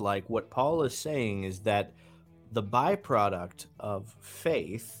sounds like what Paul is saying is that the byproduct of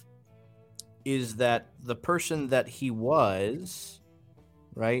faith is that the person that he was,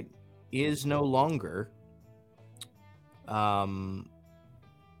 right, is no longer.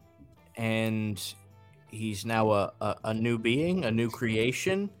 And he's now a new being, a new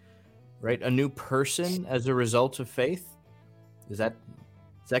creation, right? A new person as a result of faith. Is that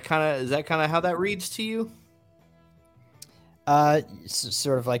kind of how that reads to you?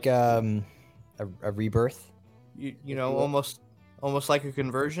 Sort of like a rebirth. You know, almost like a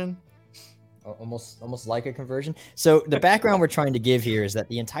conversion. Almost like a conversion. So the background we're trying to give here is that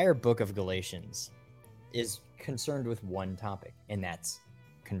the entire book of Galatians is concerned with one topic, and that's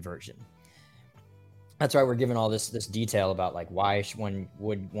conversion. That's why we're given all this detail about like why one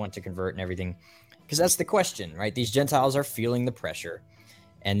would want to convert and everything, because that's the question, right? These Gentiles are feeling the pressure,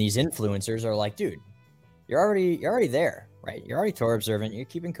 and these influencers are like, dude, you're already there, right? You're already Torah observant, you're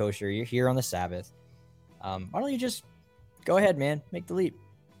keeping kosher, you're here on the Sabbath. Why don't you just go ahead, man, make the leap,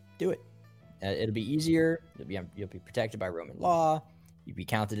 do it. It'll be easier. You'll be protected by Roman law. You'll be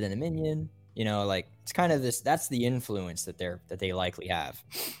counted in a minyan. You know, like it's kind of this. That's the influence that they likely have.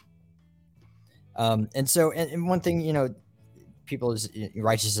 And so, and one thing, you know, people's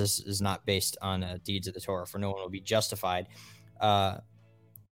righteousness is not based on deeds of the Torah, for no one will be justified.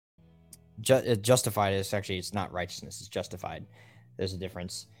 Justified is actually, it's not righteousness, it's justified. There's a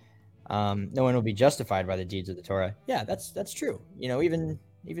difference. No one will be justified by the deeds of the Torah. Yeah, that's true. You know, even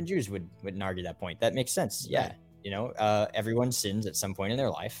Jews wouldn't argue that point. That makes sense. Yeah. You know, everyone sins at some point in their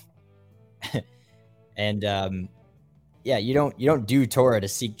life. And yeah, you don't do Torah to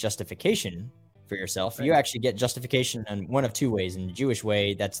seek justification for yourself. Right. You actually get justification in one of two ways. In the Jewish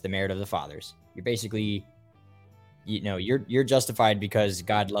way, that's the merit of the fathers. You're basically, you know, you're justified because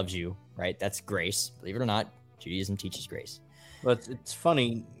God loves you, right? That's grace. Believe it or not, Judaism teaches grace. But it's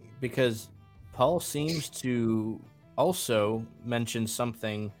funny because Paul seems to also mention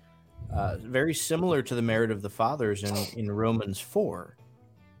something very similar to the merit of the fathers in Romans 4.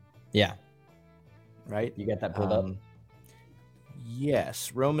 Yeah. Right? You got that pulled up?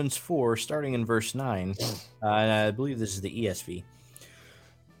 Yes. Romans 4, starting in verse 9. And I believe this is the ESV.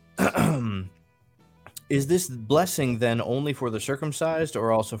 Is this blessing then only for the circumcised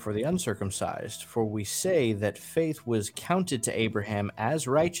or also for the uncircumcised? For we say that faith was counted to Abraham as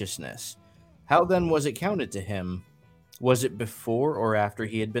righteousness. How then was it counted to him? Was it before or after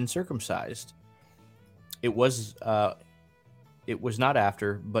he had been circumcised? It was not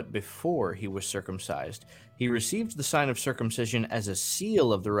after, but before he was circumcised. He received the sign of circumcision as a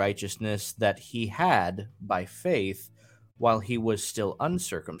seal of the righteousness that he had by faith while he was still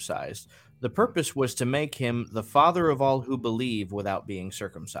uncircumcised. The purpose was to make him the father of all who believe without being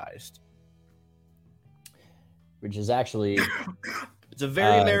circumcised. Which is actually... It's a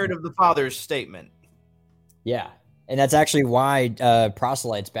very merit of the fathers statement. Yeah. And that's actually why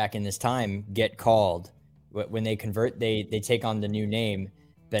proselytes back in this time get called, when they convert, they take on the new name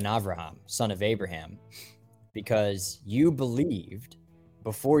Ben Avraham, son of Abraham, because you believed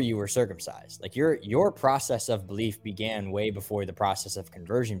before you were circumcised. Like your process of belief began way before the process of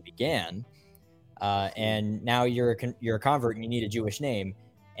conversion began. And now you're a convert and you need a Jewish name.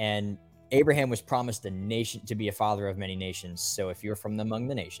 And Abraham was promised a nation, to be a father of many nations. So if you're from among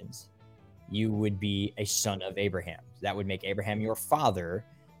the nations, you would be a son of Abraham. That would make Abraham your father,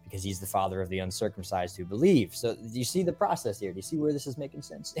 because he's the father of the uncircumcised who believe. So do you see the process here? Do you see where this is making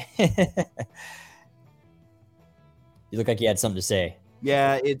sense? You look like you had something to say.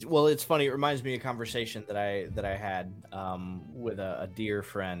 Yeah, it's funny. It reminds me of a conversation that I had with a dear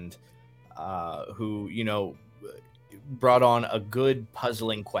friend who, you know, brought on a good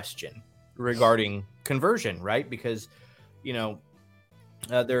puzzling question regarding conversion, right? Because, you know,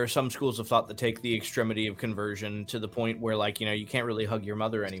 there are some schools of thought that take the extremity of conversion to the point where, like, you know, you can't really hug your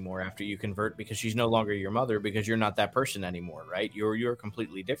mother anymore after you convert because she's no longer your mother, because you're not that person anymore, right? You're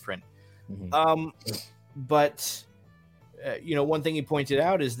completely different. Mm-hmm. But you know, one thing he pointed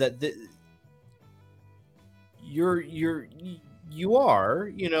out is that you are,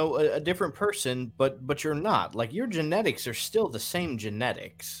 you know, a different person, but you're not. Like, your genetics are still the same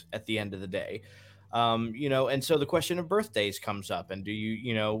genetics at the end of the day. And so the question of birthdays comes up, and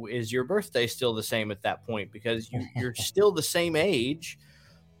is your birthday still the same at that point? Because you're still the same age.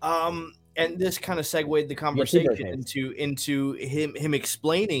 And this kind of segued the conversation into him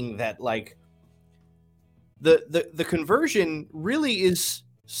explaining that, like, the conversion really is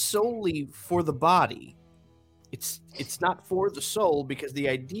solely for the body. It's not for the soul, because the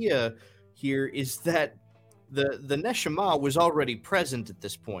idea here is that the neshama was already present at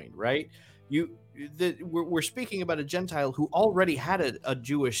this point, right? We're speaking about a Gentile who already had a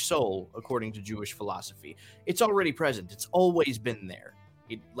Jewish soul, according to Jewish philosophy. It's already present. It's always been there.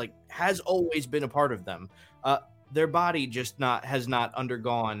 It has always been a part of them. Their body just has not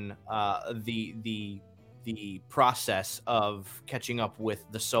undergone the process of catching up with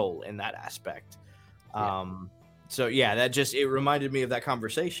the soul in that aspect. So it reminded me of that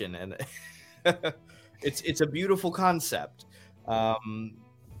conversation, and it's a beautiful concept.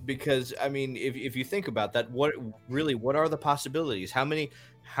 Because I mean, if you think about that, what are the possibilities? How many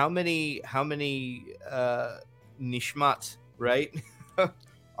nishmat, right,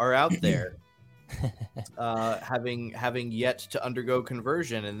 are out there having yet to undergo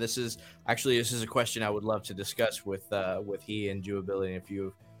conversion? And this is a question I would love to discuss with he and Jewability and a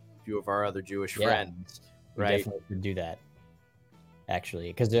few of our other Jewish friends. We definitely could do that, actually,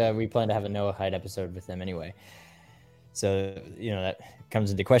 because we plan to have a Noahide episode with them anyway. So, that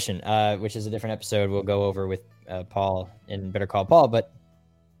comes into question, which is a different episode we'll go over with Paul in Better Call Paul. But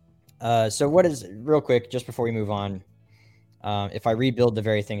so what is, real quick, just before we move on, if I rebuild the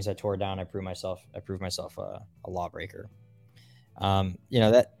very things I tore down, I prove myself a lawbreaker. That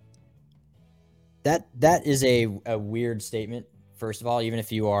is a weird statement. First of all, even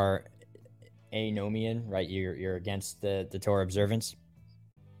if you are anomian, right, you're against the Torah observance,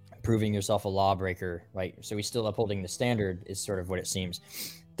 proving yourself a lawbreaker, right? So he's still upholding the standard, is sort of what it seems.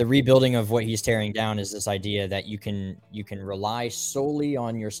 The rebuilding of what he's tearing down is this idea that you can rely solely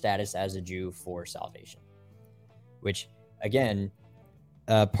on your status as a Jew for salvation, which, again,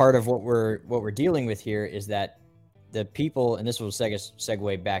 part of what we're dealing with here is that the people, and this will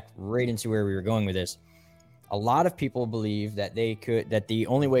segue back right into where we were going with this. A lot of people believe that that the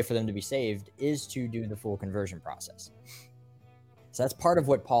only way for them to be saved is to do the full conversion process. So that's part of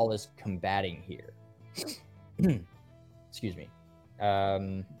what Paul is combating here. Excuse me.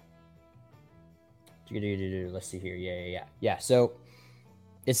 Let's see here. Yeah. So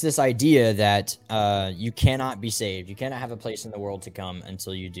it's this idea that you cannot be saved. You cannot have a place in the world to come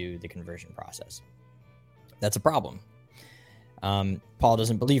until you do the conversion process. That's a problem. Paul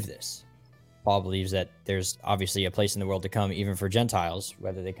doesn't believe this. Paul believes that there's obviously a place in the world to come, even for Gentiles,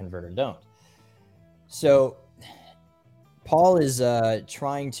 whether they convert or don't. So Paul is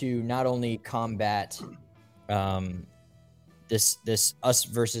trying to not only combat this us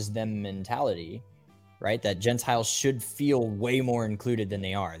versus them mentality, right? That Gentiles should feel way more included than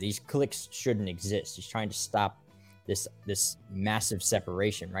they are. These cliques shouldn't exist. He's trying to stop this massive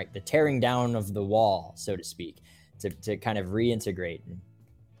separation, right? The tearing down of the wall, so to speak, to kind of reintegrate.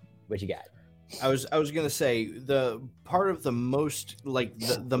 What you got? I was going to say, the part of the most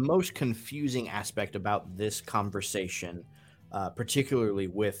the most confusing aspect about this conversation, particularly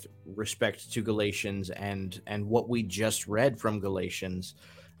with respect to Galatians and what we just read from Galatians,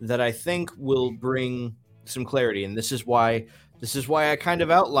 that I think will bring some clarity. And this is why I kind of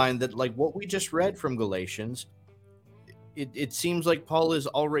outlined that, like, what we just read from Galatians, it seems like Paul is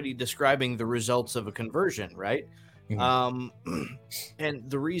already describing the results of a conversion, right? Mm-hmm. And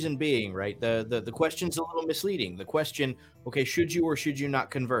the reason being, right, the question's a little misleading. The question, okay, should you or should you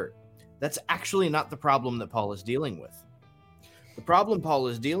not convert? That's actually not the problem that Paul is dealing with. The problem Paul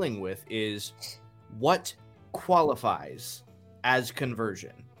is dealing with is what qualifies as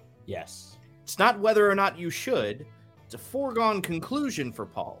conversion. Yes. It's not whether or not you should. It's a foregone conclusion for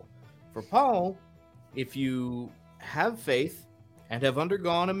Paul. For Paul, if you have faith and have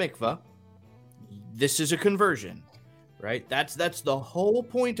undergone a mikvah, this is a conversion, right? That's the whole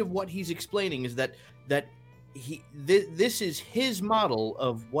point of what he's explaining, is that this is his model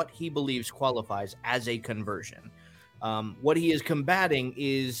of what he believes qualifies as a conversion. What he is combating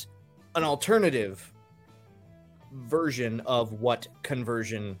is an alternative version of what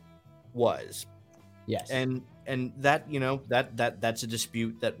conversion was. Yes. And that, that's a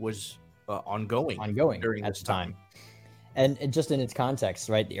dispute that was ongoing during this time. And just in its context,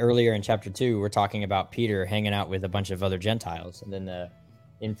 right? Earlier in chapter 2, we're talking about Peter hanging out with a bunch of other Gentiles, and then the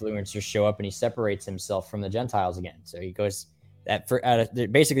influencers show up and he separates himself from the Gentiles again. So he goes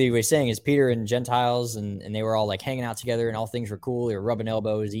basically what he's saying is Peter and Gentiles, and they were all like hanging out together and all things were cool. They were rubbing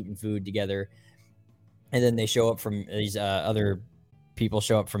elbows, eating food together. And then they show up from these other people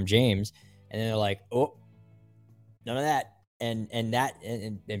show up from James, And then they're like, oh, none of that.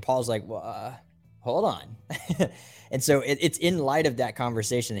 And Paul's like, well, hold on. And so it's in light of that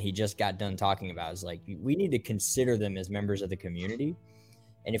conversation that he just got done talking about. Is like, we need to consider them as members of the community.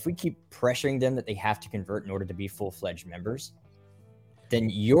 And if we keep pressuring them that they have to convert in order to be full-fledged members, then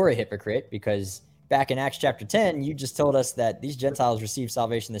you're a hypocrite, because back in Acts chapter 10, you just told us that these Gentiles received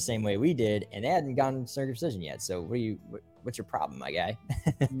salvation the same way we did, and they hadn't gone circumcision yet. So what's your problem, my guy?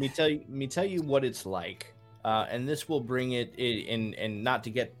 Let me tell you what it's like. And this will bring it in, and not to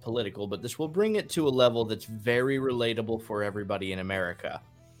get political, but this will bring it to a level that's very relatable for everybody in America.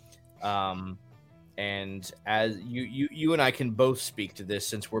 And as you and I can both speak to this,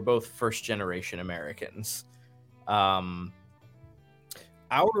 since we're both first generation Americans.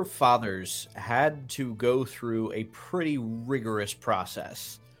 Our fathers had to go through a pretty rigorous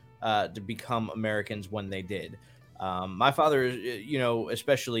process to become Americans when they did. My father,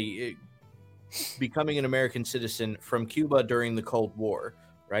 especially becoming an American citizen from Cuba during the Cold War,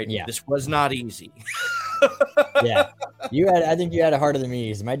 right? Yeah. This was not easy. Yeah. I think you had it harder than me,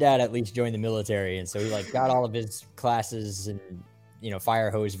 because my dad at least joined the military, and so he got all of his classes and fire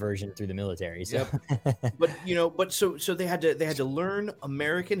hose version through the military. So. Yep. But so they had to learn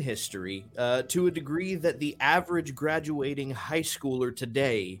American history to a degree that the average graduating high schooler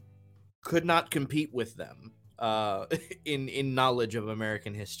today could not compete with them in knowledge of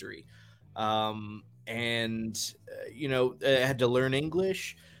American history. Had to learn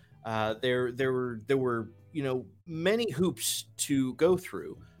English. There were many hoops to go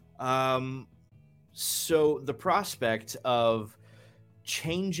through. So the prospect of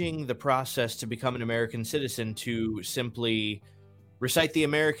changing the process to become an American citizen to simply recite the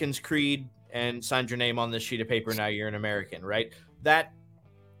American's Creed and sign your name on this sheet of paper, now you're an American, right? That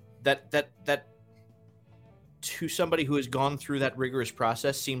to somebody who has gone through that rigorous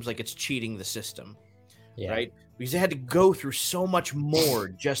process seems like it's cheating the system, right? Because they had to go through so much more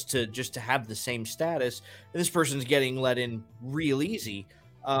just to have the same status. And this person's getting let in real easy.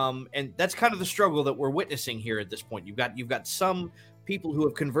 And that's kind of the struggle that we're witnessing here at this point. You've got some people who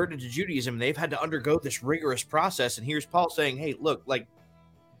have converted to Judaism. They've had to undergo this rigorous process. And here's Paul saying, hey, look, like,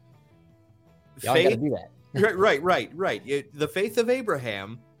 y'all gotta do that. right. The faith of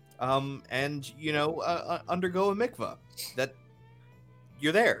Abraham, and undergo a mikvah, that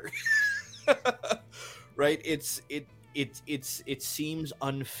you're there. Right? It seems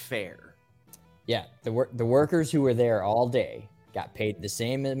unfair. Yeah, the workers who were there all day got paid the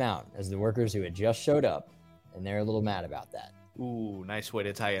same amount as the workers who had just showed up, and they're a little mad about that. Ooh, nice way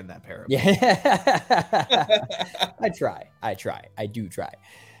to tie in that parable. Yeah. I do try.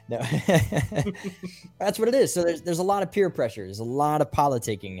 No. That's what it is. So there's a lot of peer pressure. There's a lot of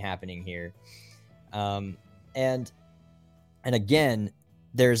politicking happening here. And again,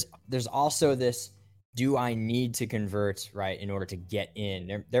 there's also this, do I need to convert, right, in order to get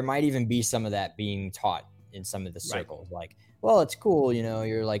in? There might even be some of that being taught in some of the circles. Right. Like, well, it's cool,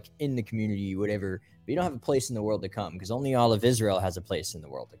 you're like in the community, whatever, but you don't have a place in the world to come, because only all of Israel has a place in the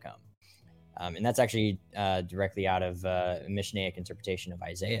world to come. And that's actually directly out of a Mishnaic interpretation of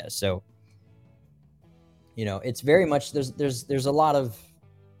Isaiah. So, it's very much, there's a lot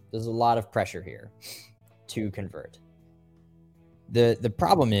of pressure here to convert. The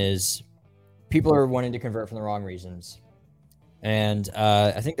problem is people are wanting to convert for the wrong reasons. And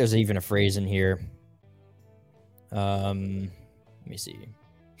I think there's even a phrase in here. Let me see.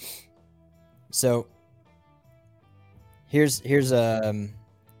 So here's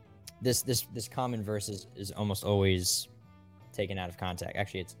this common verse is almost always taken out of context.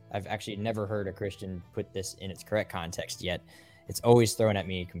 Actually, I've actually never heard a Christian put this in its correct context yet. It's always thrown at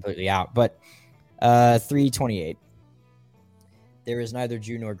me completely out. But 3:28. There is neither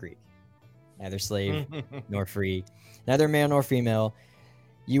Jew nor Greek, neither slave nor free, neither male nor female.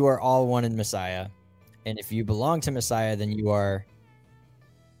 You are all one in Messiah. And if you belong to Messiah, then you are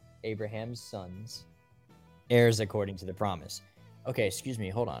Abraham's sons, heirs according to the promise. Okay, excuse me.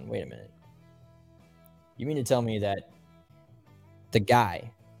 Hold on. Wait a minute. You mean to tell me that the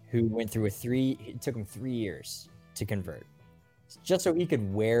guy who went through it took him 3 years to convert, just so he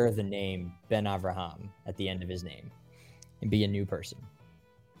could wear the name Ben Avraham at the end of his name and be a new person?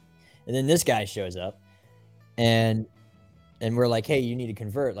 And then this guy shows up and we're like, hey, you need to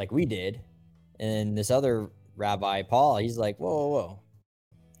convert like we did. And this other rabbi, Paul, he's like, whoa.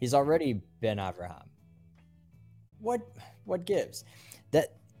 He's already Ben Avraham. What gives?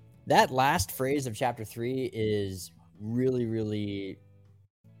 That last phrase of chapter 3 is really, really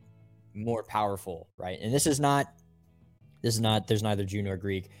more powerful, right? And this is not there's neither Jew nor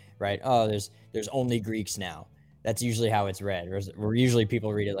Greek, right? Oh, there's only Greeks now. That's usually how it's read. Or usually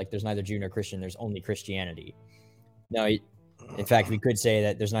people read it like there's neither Jew nor Christian, there's only Christianity. No, in fact, we could say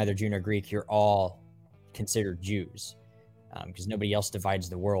that there's neither Jew nor Greek. You're all considered Jews, because nobody else divides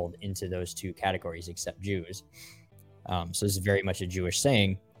the world into those two categories except Jews. So this is very much a Jewish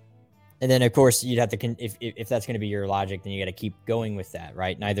saying. And then, of course, you'd have to, if that's going to be your logic, then you got to keep going with that,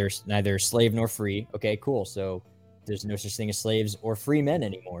 right? Neither slave nor free. Okay, cool. So there's no such thing as slaves or free men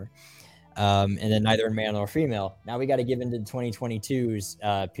anymore. And then neither male nor female. Now we got to give into 2022's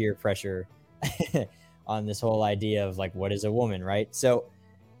peer pressure on this whole idea of like, what is a woman, right? So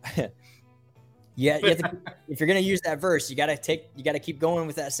you have to, if you're going to use that verse, you got to keep going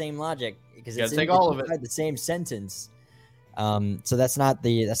with that same logic, because it's take all of it, the same sentence. So that's not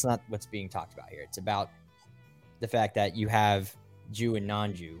what's being talked about here. It's about the fact that you have Jew and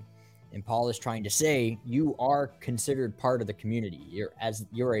non-Jew, and Paul is trying to say you are considered part of the community.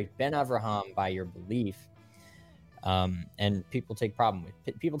 You're a Ben Avraham by your belief, and people take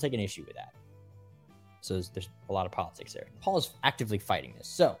an issue with that. So there's a lot of politics there. Paul is actively fighting this.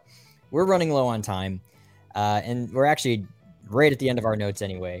 So we're running low on time, and we're actually right at the end of our notes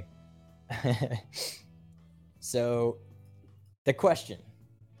anyway. So the question,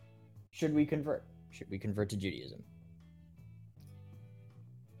 should we convert? Should we convert to Judaism?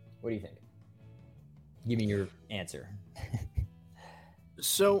 What do you think? Give me your answer.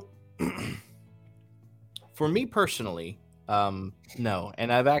 So, for me personally, no.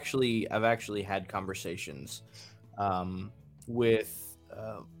 And I've actually had conversations with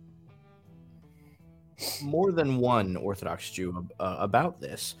more than one Orthodox Jew about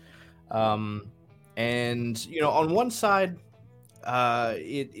this. And on one side,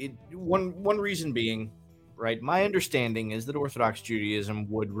 one reason being, right, my understanding is that Orthodox Judaism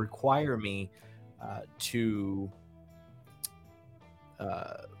would require me to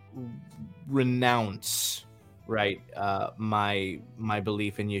renounce, right, my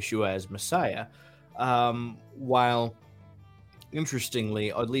belief in Yeshua as Messiah, while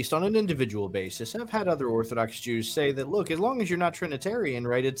interestingly, at least on an individual basis, I've had other Orthodox Jews say that, look, as long as you're not Trinitarian,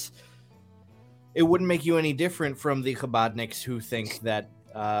 right, it wouldn't make you any different from the Chabadniks who think that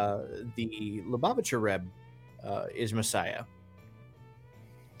the Lubavitcher Rebbe is Messiah.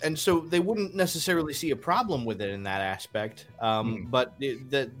 And so they wouldn't necessarily see a problem with it in that aspect. But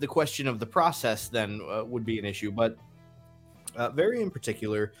the question of the process then would be an issue. But very in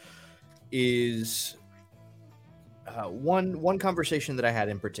particular is one conversation that I had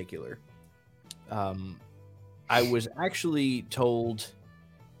in particular. I was actually told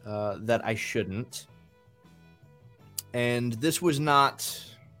that I shouldn't. And this was not...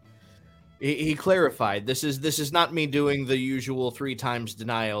 He clarified, this is not me doing the usual 3 times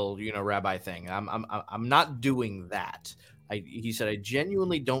denial, rabbi thing. I'm not doing that. He said, I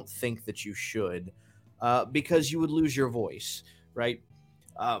genuinely don't think that you should, because you would lose your voice, right?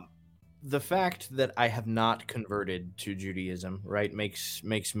 The fact that I have not converted to Judaism, right, makes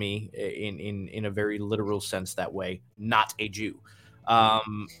me, in a very literal sense that way, not a Jew.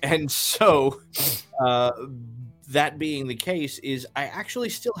 And so, that being the case, is I actually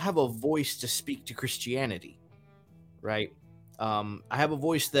still have a voice to speak to Christianity, right? I have a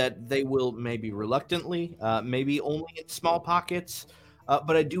voice that they will maybe reluctantly, maybe only in small pockets,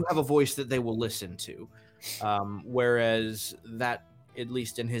 but I do have a voice that they will listen to. Whereas that, at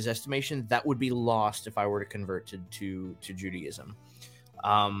least in his estimation, that would be lost if I were to convert to Judaism.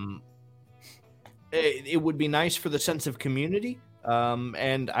 It would be nice for the sense of community.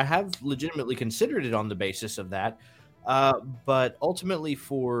 And I have legitimately considered it on the basis of that. But ultimately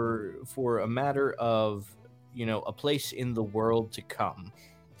for a matter of, a place in the world to come.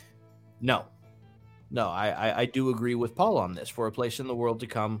 No, I do agree with Paul on this. For a place in the world to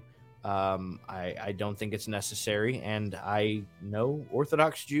come, I don't think it's necessary. And I know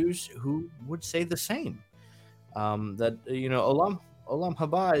Orthodox Jews who would say the same. That, Olam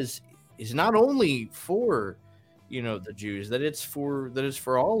Haba is not only for, the Jews, that it's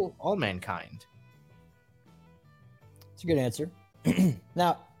for all mankind. It's a good answer.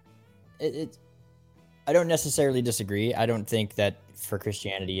 Now, I don't necessarily disagree. I don't think that for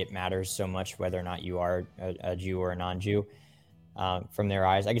Christianity it matters so much whether or not you are a Jew or a non-Jew from their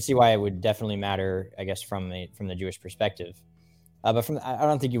eyes. I can see why it would definitely matter, I guess, from the Jewish perspective. But I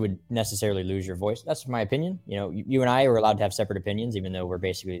don't think you would necessarily lose your voice. That's my opinion. You and I are allowed to have separate opinions, even though we're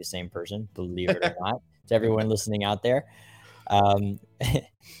basically the same person, believe it or not, to everyone listening out there.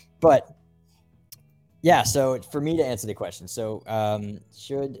 But yeah, so for me to answer the question, so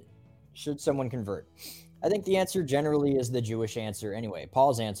should someone convert? I think the answer generally is the Jewish answer anyway.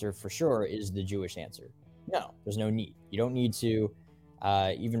 Paul's answer for sure is the Jewish answer. No, there's no need. You don't need to,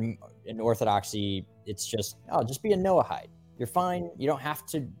 even in Orthodoxy, it's just be a Noahide. You're fine. You don't have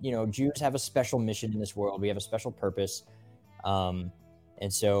to, Jews have a special mission in this world. We have a special purpose. And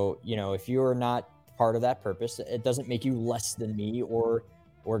so, if you're not part of that purpose, it doesn't make you less than me or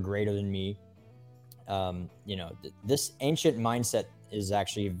greater than me. This ancient mindset is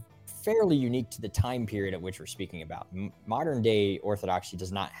actually fairly unique to the time period at which we're speaking about. Modern day Orthodoxy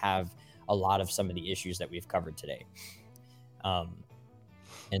does not have a lot of some of the issues that we've covered today.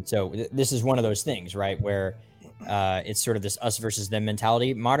 And so this is one of those things, right, where it's sort of this us versus them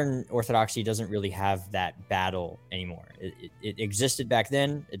mentality. Modern Orthodoxy doesn't really have that battle anymore. It existed back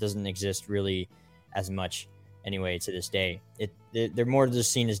then. It doesn't exist really as much anyway to this day. They're more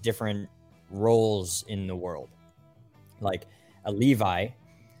just seen as different roles in the world. Like a Levite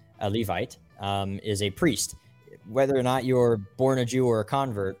is a priest. Whether or not you're born a Jew or a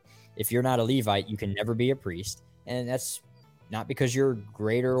convert, if you're not a Levite, you can never be a priest. And that's not because you're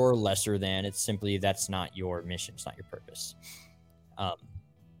greater or lesser than. It's simply that's not your mission. It's not your purpose.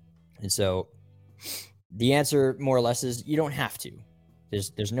 And so the answer more or less is you don't have to.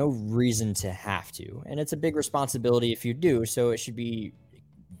 There's no reason to have to. And it's a big responsibility if you do. So it should be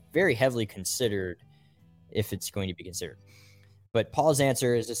very heavily considered if it's going to be considered. But Paul's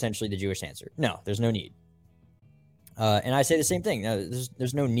answer is essentially the Jewish answer. No, there's no need. And I say the same thing. No,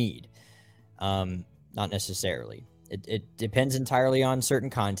 there's no need. Not necessarily. It depends entirely on certain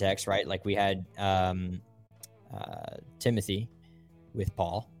contexts, right? Like we had Timothy with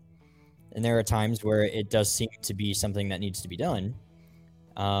Paul. And there are times where it does seem to be something that needs to be done.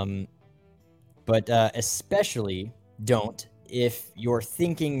 But especially don't if you're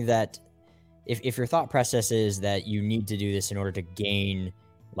thinking that if your thought process is that you need to do this in order to gain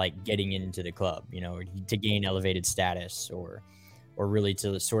like getting into the club, or to gain elevated status or really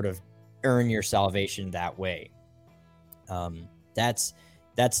to sort of earn your salvation that way. That's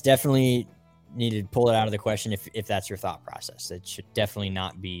definitely needed to pull it out of the question if that's your thought process. It should definitely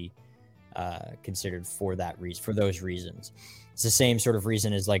not be considered for that reason, for those reasons. It's the same sort of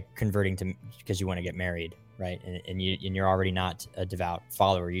reason as like converting to because you want to get married, right? And you're already not a devout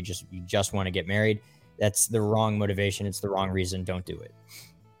follower. You just want to get married. That's the wrong motivation. It's the wrong reason. Don't do it.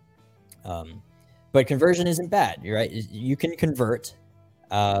 But conversion isn't bad, right? You can convert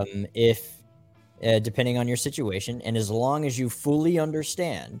if depending on your situation, and as long as you fully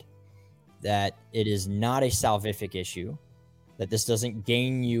understand that it is not a salvific issue, that this doesn't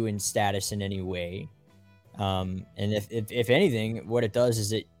gain you in status in any way. And if anything, what it does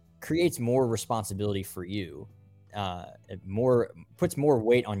is it creates more responsibility for you. It puts more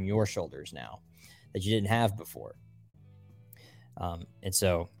weight on your shoulders now that you didn't have before. And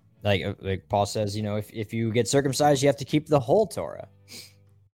so like Paul says, if you get circumcised, you have to keep the whole Torah.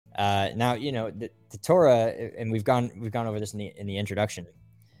 Now, the Torah, and we've gone over this in the introduction.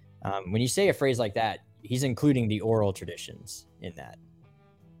 When you say a phrase like that, he's including the oral traditions in that,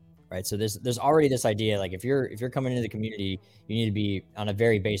 right? So there's already this idea, like if you're coming into the community, you need to be on a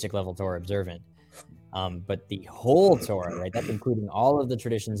very basic level Torah observant. But the whole Torah, right? That's including all of the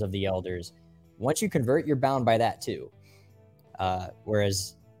traditions of the elders. Once you convert, you're bound by that too.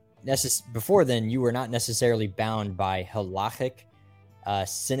 Whereas before then, you were not necessarily bound by halachic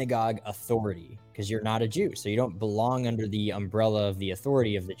synagogue authority because you're not a Jew, so you don't belong under the umbrella of the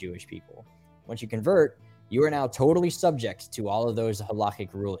authority of the Jewish people. Once you convert, you are now totally subject to all of those halachic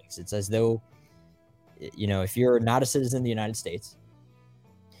rulings. It's as though, if you're not a citizen of the United States,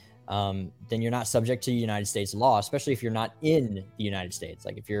 then you're not subject to United States law, especially if you're not in the United States.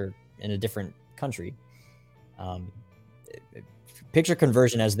 Like if you're in a different country, picture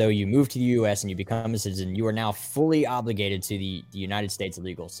conversion as though you move to the U.S. and you become a citizen. You are now fully obligated to the United States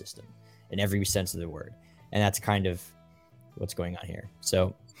legal system in every sense of the word. And that's kind of what's going on here.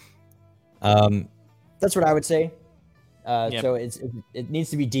 So that's what I would say. Yep. So it needs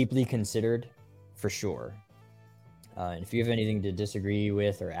to be deeply considered for sure. And if you have anything to disagree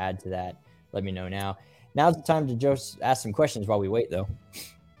with or add to that, let me know now. Now's the time to just ask some questions while we wait, though.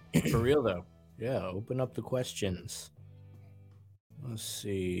 For real, though. Yeah, open up the questions. Let's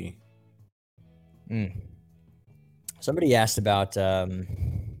see. Somebody asked about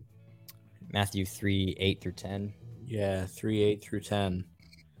Matthew 3:8-10. Yeah, 3:8-10.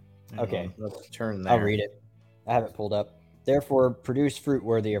 Okay. Let's turn there. I'll read it. I have it pulled up. Therefore, produce fruit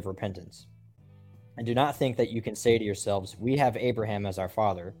worthy of repentance. And do not think that you can say to yourselves, we have Abraham as our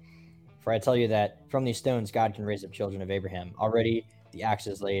father. For I tell you that from these stones God can raise up children of Abraham. Already the axe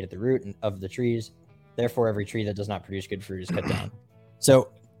is laid at the root of the trees. Therefore, every tree that does not produce good fruit is cut down.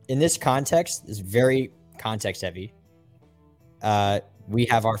 So in this context, it's very context heavy. We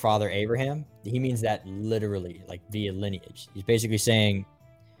have our father Abraham. He means that literally, like via lineage. He's basically saying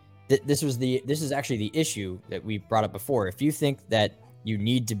this is actually the issue that we brought up before. If you think that you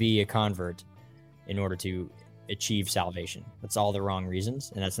need to be a convert in order to achieve salvation, that's all the wrong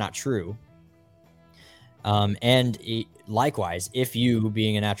reasons, and that's not true. Likewise, if you,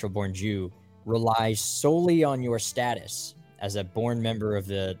 being a natural born Jew, rely solely on your status as a born member of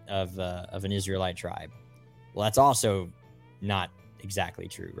an Israelite tribe, well, that's also not exactly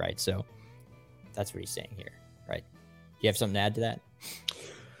true, right? So that's what he's saying here, right? Do you have something to add to that?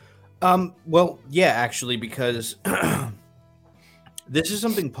 Well, yeah, actually, because this is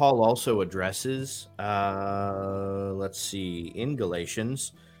something Paul also addresses. Let's see, in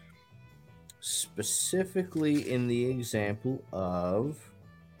Galatians, specifically in the example of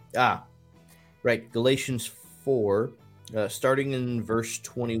Galatians 4, starting in verse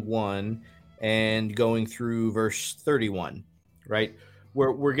 21 and going through verse 31, right?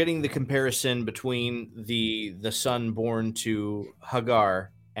 We're getting the comparison between the son born to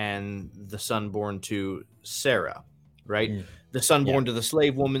Hagar and the son born to Sarah, right? The son born to the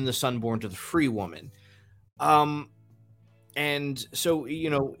slave woman, the son born to the free woman. And so,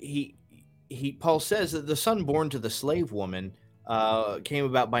 Paul says that the son born to the slave woman came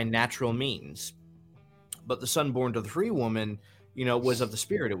about by natural means, but the son born to the free woman, was of the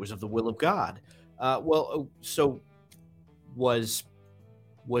Spirit. It was of the will of God. So was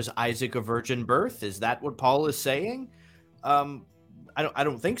Isaac a virgin birth? Is that what Paul is saying? I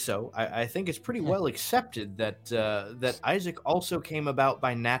don't think so. I think it's pretty well accepted that Isaac also came about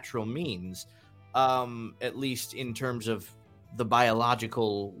by natural means, at least in terms of the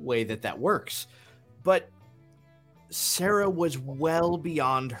biological way that works. But Sarah was well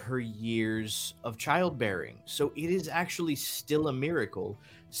beyond her years of childbearing, so it is actually still a miracle,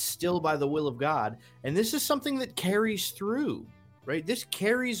 still by the will of God, and this is something that carries through, right? This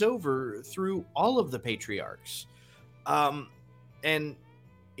carries over through all of the patriarchs. And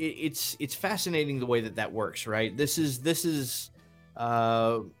it's fascinating the way that works, right? This is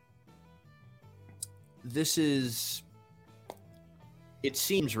it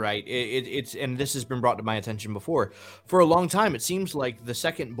seems right. It's and this has been brought to my attention before. For a long time, it seems like the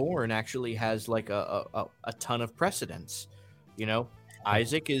second born actually has like a ton of precedence.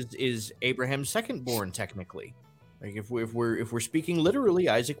 Isaac is Abraham's second born technically. Like if we're speaking literally,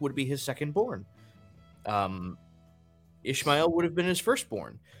 Isaac would be his second born. Ishmael would have been his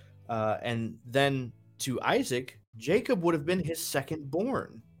firstborn, and then to Isaac, Jacob would have been his second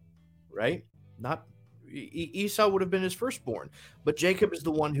born, right? Not Esau would have been his firstborn, but Jacob is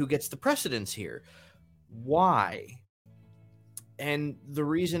the one who gets the precedence here. Why? And the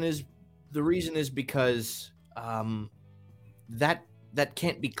reason is because that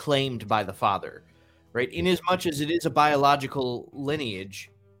can't be claimed by the father, right? In as much as it is a biological lineage,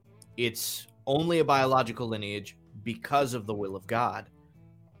 it's only a biological lineage because of the will of God,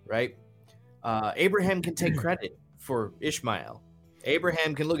 right? Abraham can take credit for Ishmael.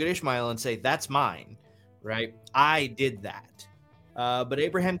 Abraham can look at Ishmael and say, that's mine, right? I did that. But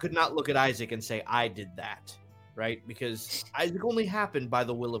Abraham could not look at Isaac and say, I did that, right? Because Isaac only happened by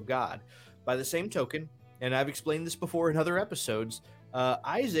the will of God. By the same token, and I've explained this before in other episodes,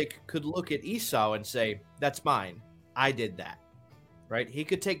 Isaac could look at Esau and say, that's mine. I did that, right? He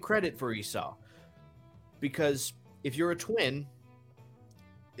could take credit for Esau. Because if you're a twin,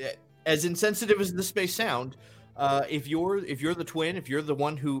 as insensitive as this may sound, if you're the twin, if you're the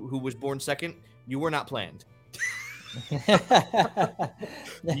one who was born second, you were not planned.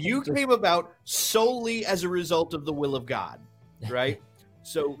 You came about solely as a result of the will of God, right?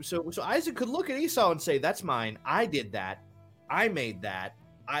 So Isaac could look at Esau and say, that's mine. I did that. I made that.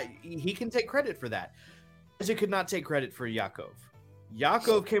 He can take credit for that. Isaac could not take credit for Yaakov.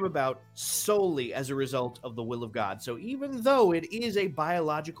 Yaakov came about solely as a result of the will of God. So even though it is a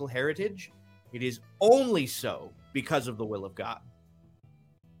biological heritage, it is only so because of the will of God.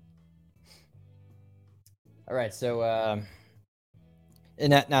 All right, so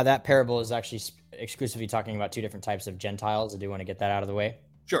and that parable is actually exclusively talking about two different types of Gentiles. I do want to get that out of the way.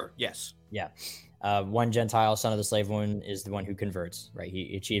 Sure, yes. Yeah. One Gentile, son of the slave woman, is the one who converts, right?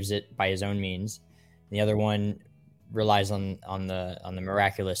 He achieves it by his own means. The other one relies on the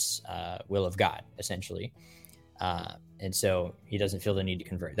miraculous will of God, essentially. And so he doesn't feel the need to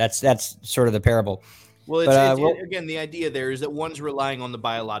convert. That's sort of the parable. Well, again, the idea there is that one's relying on the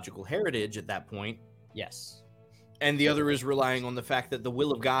biological heritage at that point. Yes. And the other is relying on the fact that the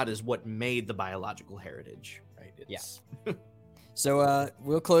will of God is what made the biological heritage, right? Yes. Yeah. So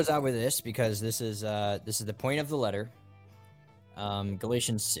we'll close out with this because this is the point of the letter.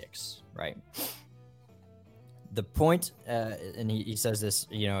 Galatians 6, right? The point, and he says this,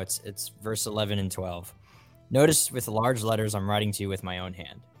 it's verse 11 and 12. Notice with large letters I'm writing to you with my own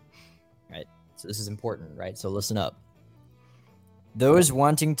hand. right? So this is important, right? So listen up. Those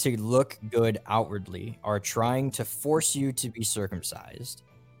wanting to look good outwardly are trying to force you to be circumcised,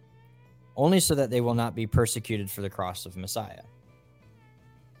 only so that they will not be persecuted for the cross of Messiah.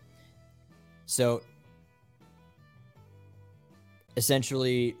 So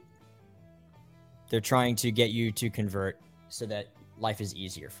essentially, they're trying to get you to convert so that life is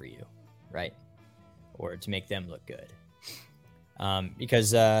easier for you, right? Or to make them look good.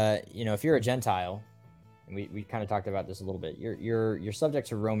 Because if you're a Gentile, and we kind of talked about this a little bit, you're subject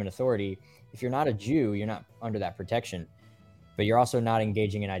to Roman authority. If you're not a Jew, you're not under that protection, but you're also not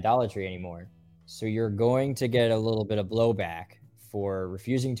engaging in idolatry anymore. So you're going to get a little bit of blowback for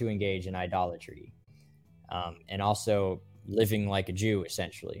refusing to engage in idolatry, and also living like a Jew,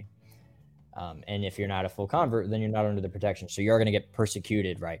 essentially. And if you're not a full convert, then you're not under the protection. So you're going to get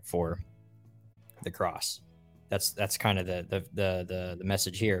persecuted, right, for the cross. That's kind of the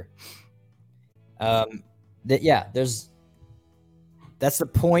message here. That's the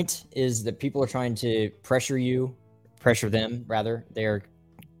point, is that people are trying to pressure them rather. They're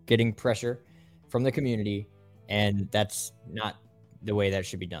getting pressure from the community, and that's not the way that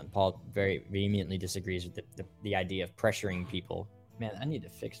should be done. Paul very vehemently disagrees with the idea of pressuring people. Man, I need to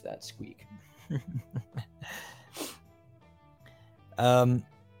fix that squeak.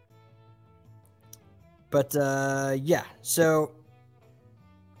 So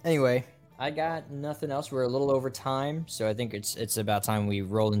anyway, I got nothing else. We're a little over time, so I think it's about time we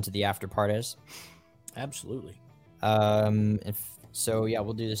roll into the after parties. Absolutely. We'll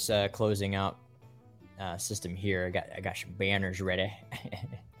do this closing out system here. I got some banners ready.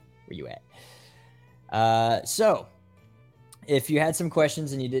 Where you at? So if you had some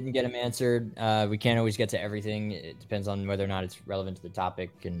questions and you didn't get them answered, we can't always get to everything. It depends on whether or not it's relevant to the topic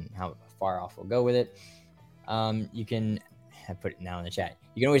and how far off we'll go with it. You can put it now in the chat.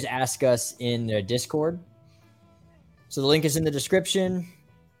 You can always ask us in the Discord. So the link is in the description.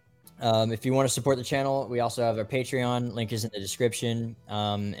 If you want to support the channel, we also have our Patreon. Link is in the description.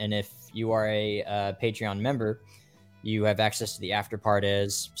 And if you are a Patreon member, you have access to the after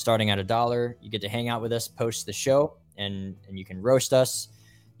parties starting at $1. You get to hang out with us, post the show, and you can roast us.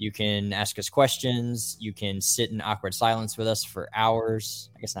 You can ask us questions. You can sit in awkward silence with us for hours.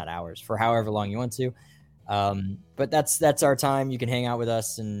 I guess not hours, for however long you want to. But that's our time. You can hang out with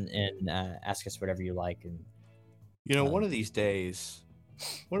us and ask us whatever you like. And one of these days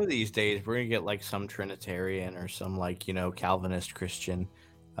we're gonna get like some Trinitarian or some Calvinist Christian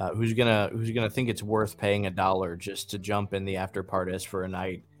who's gonna think it's worth paying $1 just to jump in the after parties for a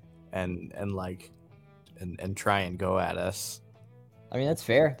night and try and go at us. I mean, that's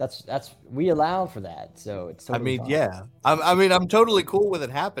fair. That's we allow for that. So it's totally fine. Yeah. I'm totally cool with it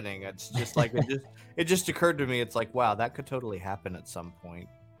happening. It's just like it just occurred to me. It's like, wow, that could totally happen at some point.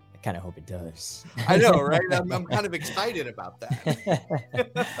 I kind of hope it does. I know, right? I'm kind of excited about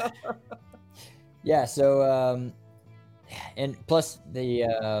that. Yeah. So, and plus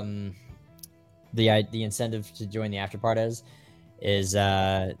the incentive to join the after parties is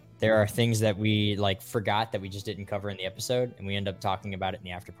there are things that we forgot that we just didn't cover in the episode, and we end up talking about it in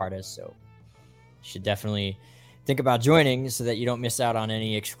the after parties. So you should definitely think about joining so that you don't miss out on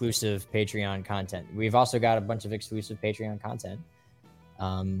any exclusive Patreon content. We've also got a bunch of exclusive Patreon content.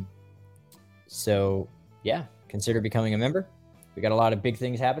 So yeah, consider becoming a member. We got a lot of big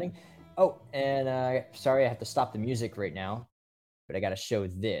things happening. Oh, and sorry, I have to stop the music right now, but I got to show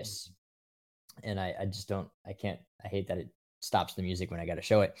this. And I hate that it stops the music when I got to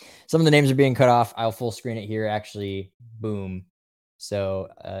show it. Some of the names are being cut off. I'll full screen it here. Actually, boom. So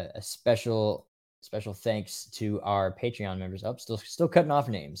a special thanks to our Patreon members. Oh, still cutting off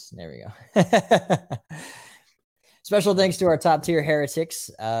names. There we go. Special thanks to our top tier heretics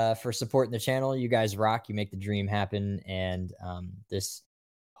for supporting the channel. You guys rock. You make the dream happen. And this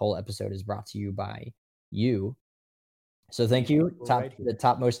whole episode is brought to you by you. So thank you. The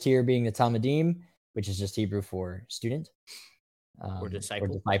topmost tier being the Talmudim, which is just Hebrew for student. Or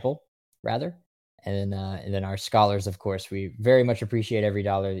disciple, rather. And then our scholars, of course, we very much appreciate every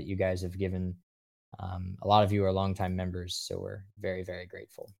dollar that you guys have given. A lot of you are longtime members, so we're very, very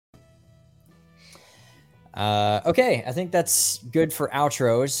grateful. Okay, I think that's good for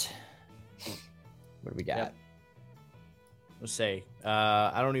outros. What do we got? Yep. Let's say,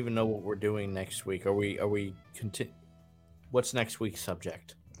 I don't even know what we're doing next week. What's next week's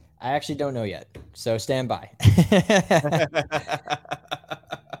subject? I actually don't know yet, so stand by.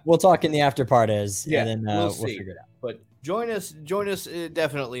 We'll talk in the after parties, and then we'll figure it out. But join us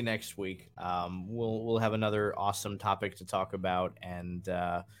definitely next week. We'll have another awesome topic to talk about, and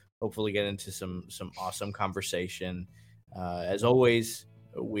hopefully get into some awesome conversation. As always,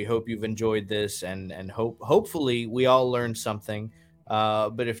 We hope you've enjoyed this, and hopefully we all learned something.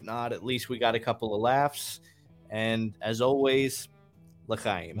 But if not, at least we got a couple of laughs. And as always,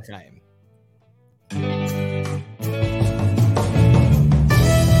 l'chaim. L'chaim.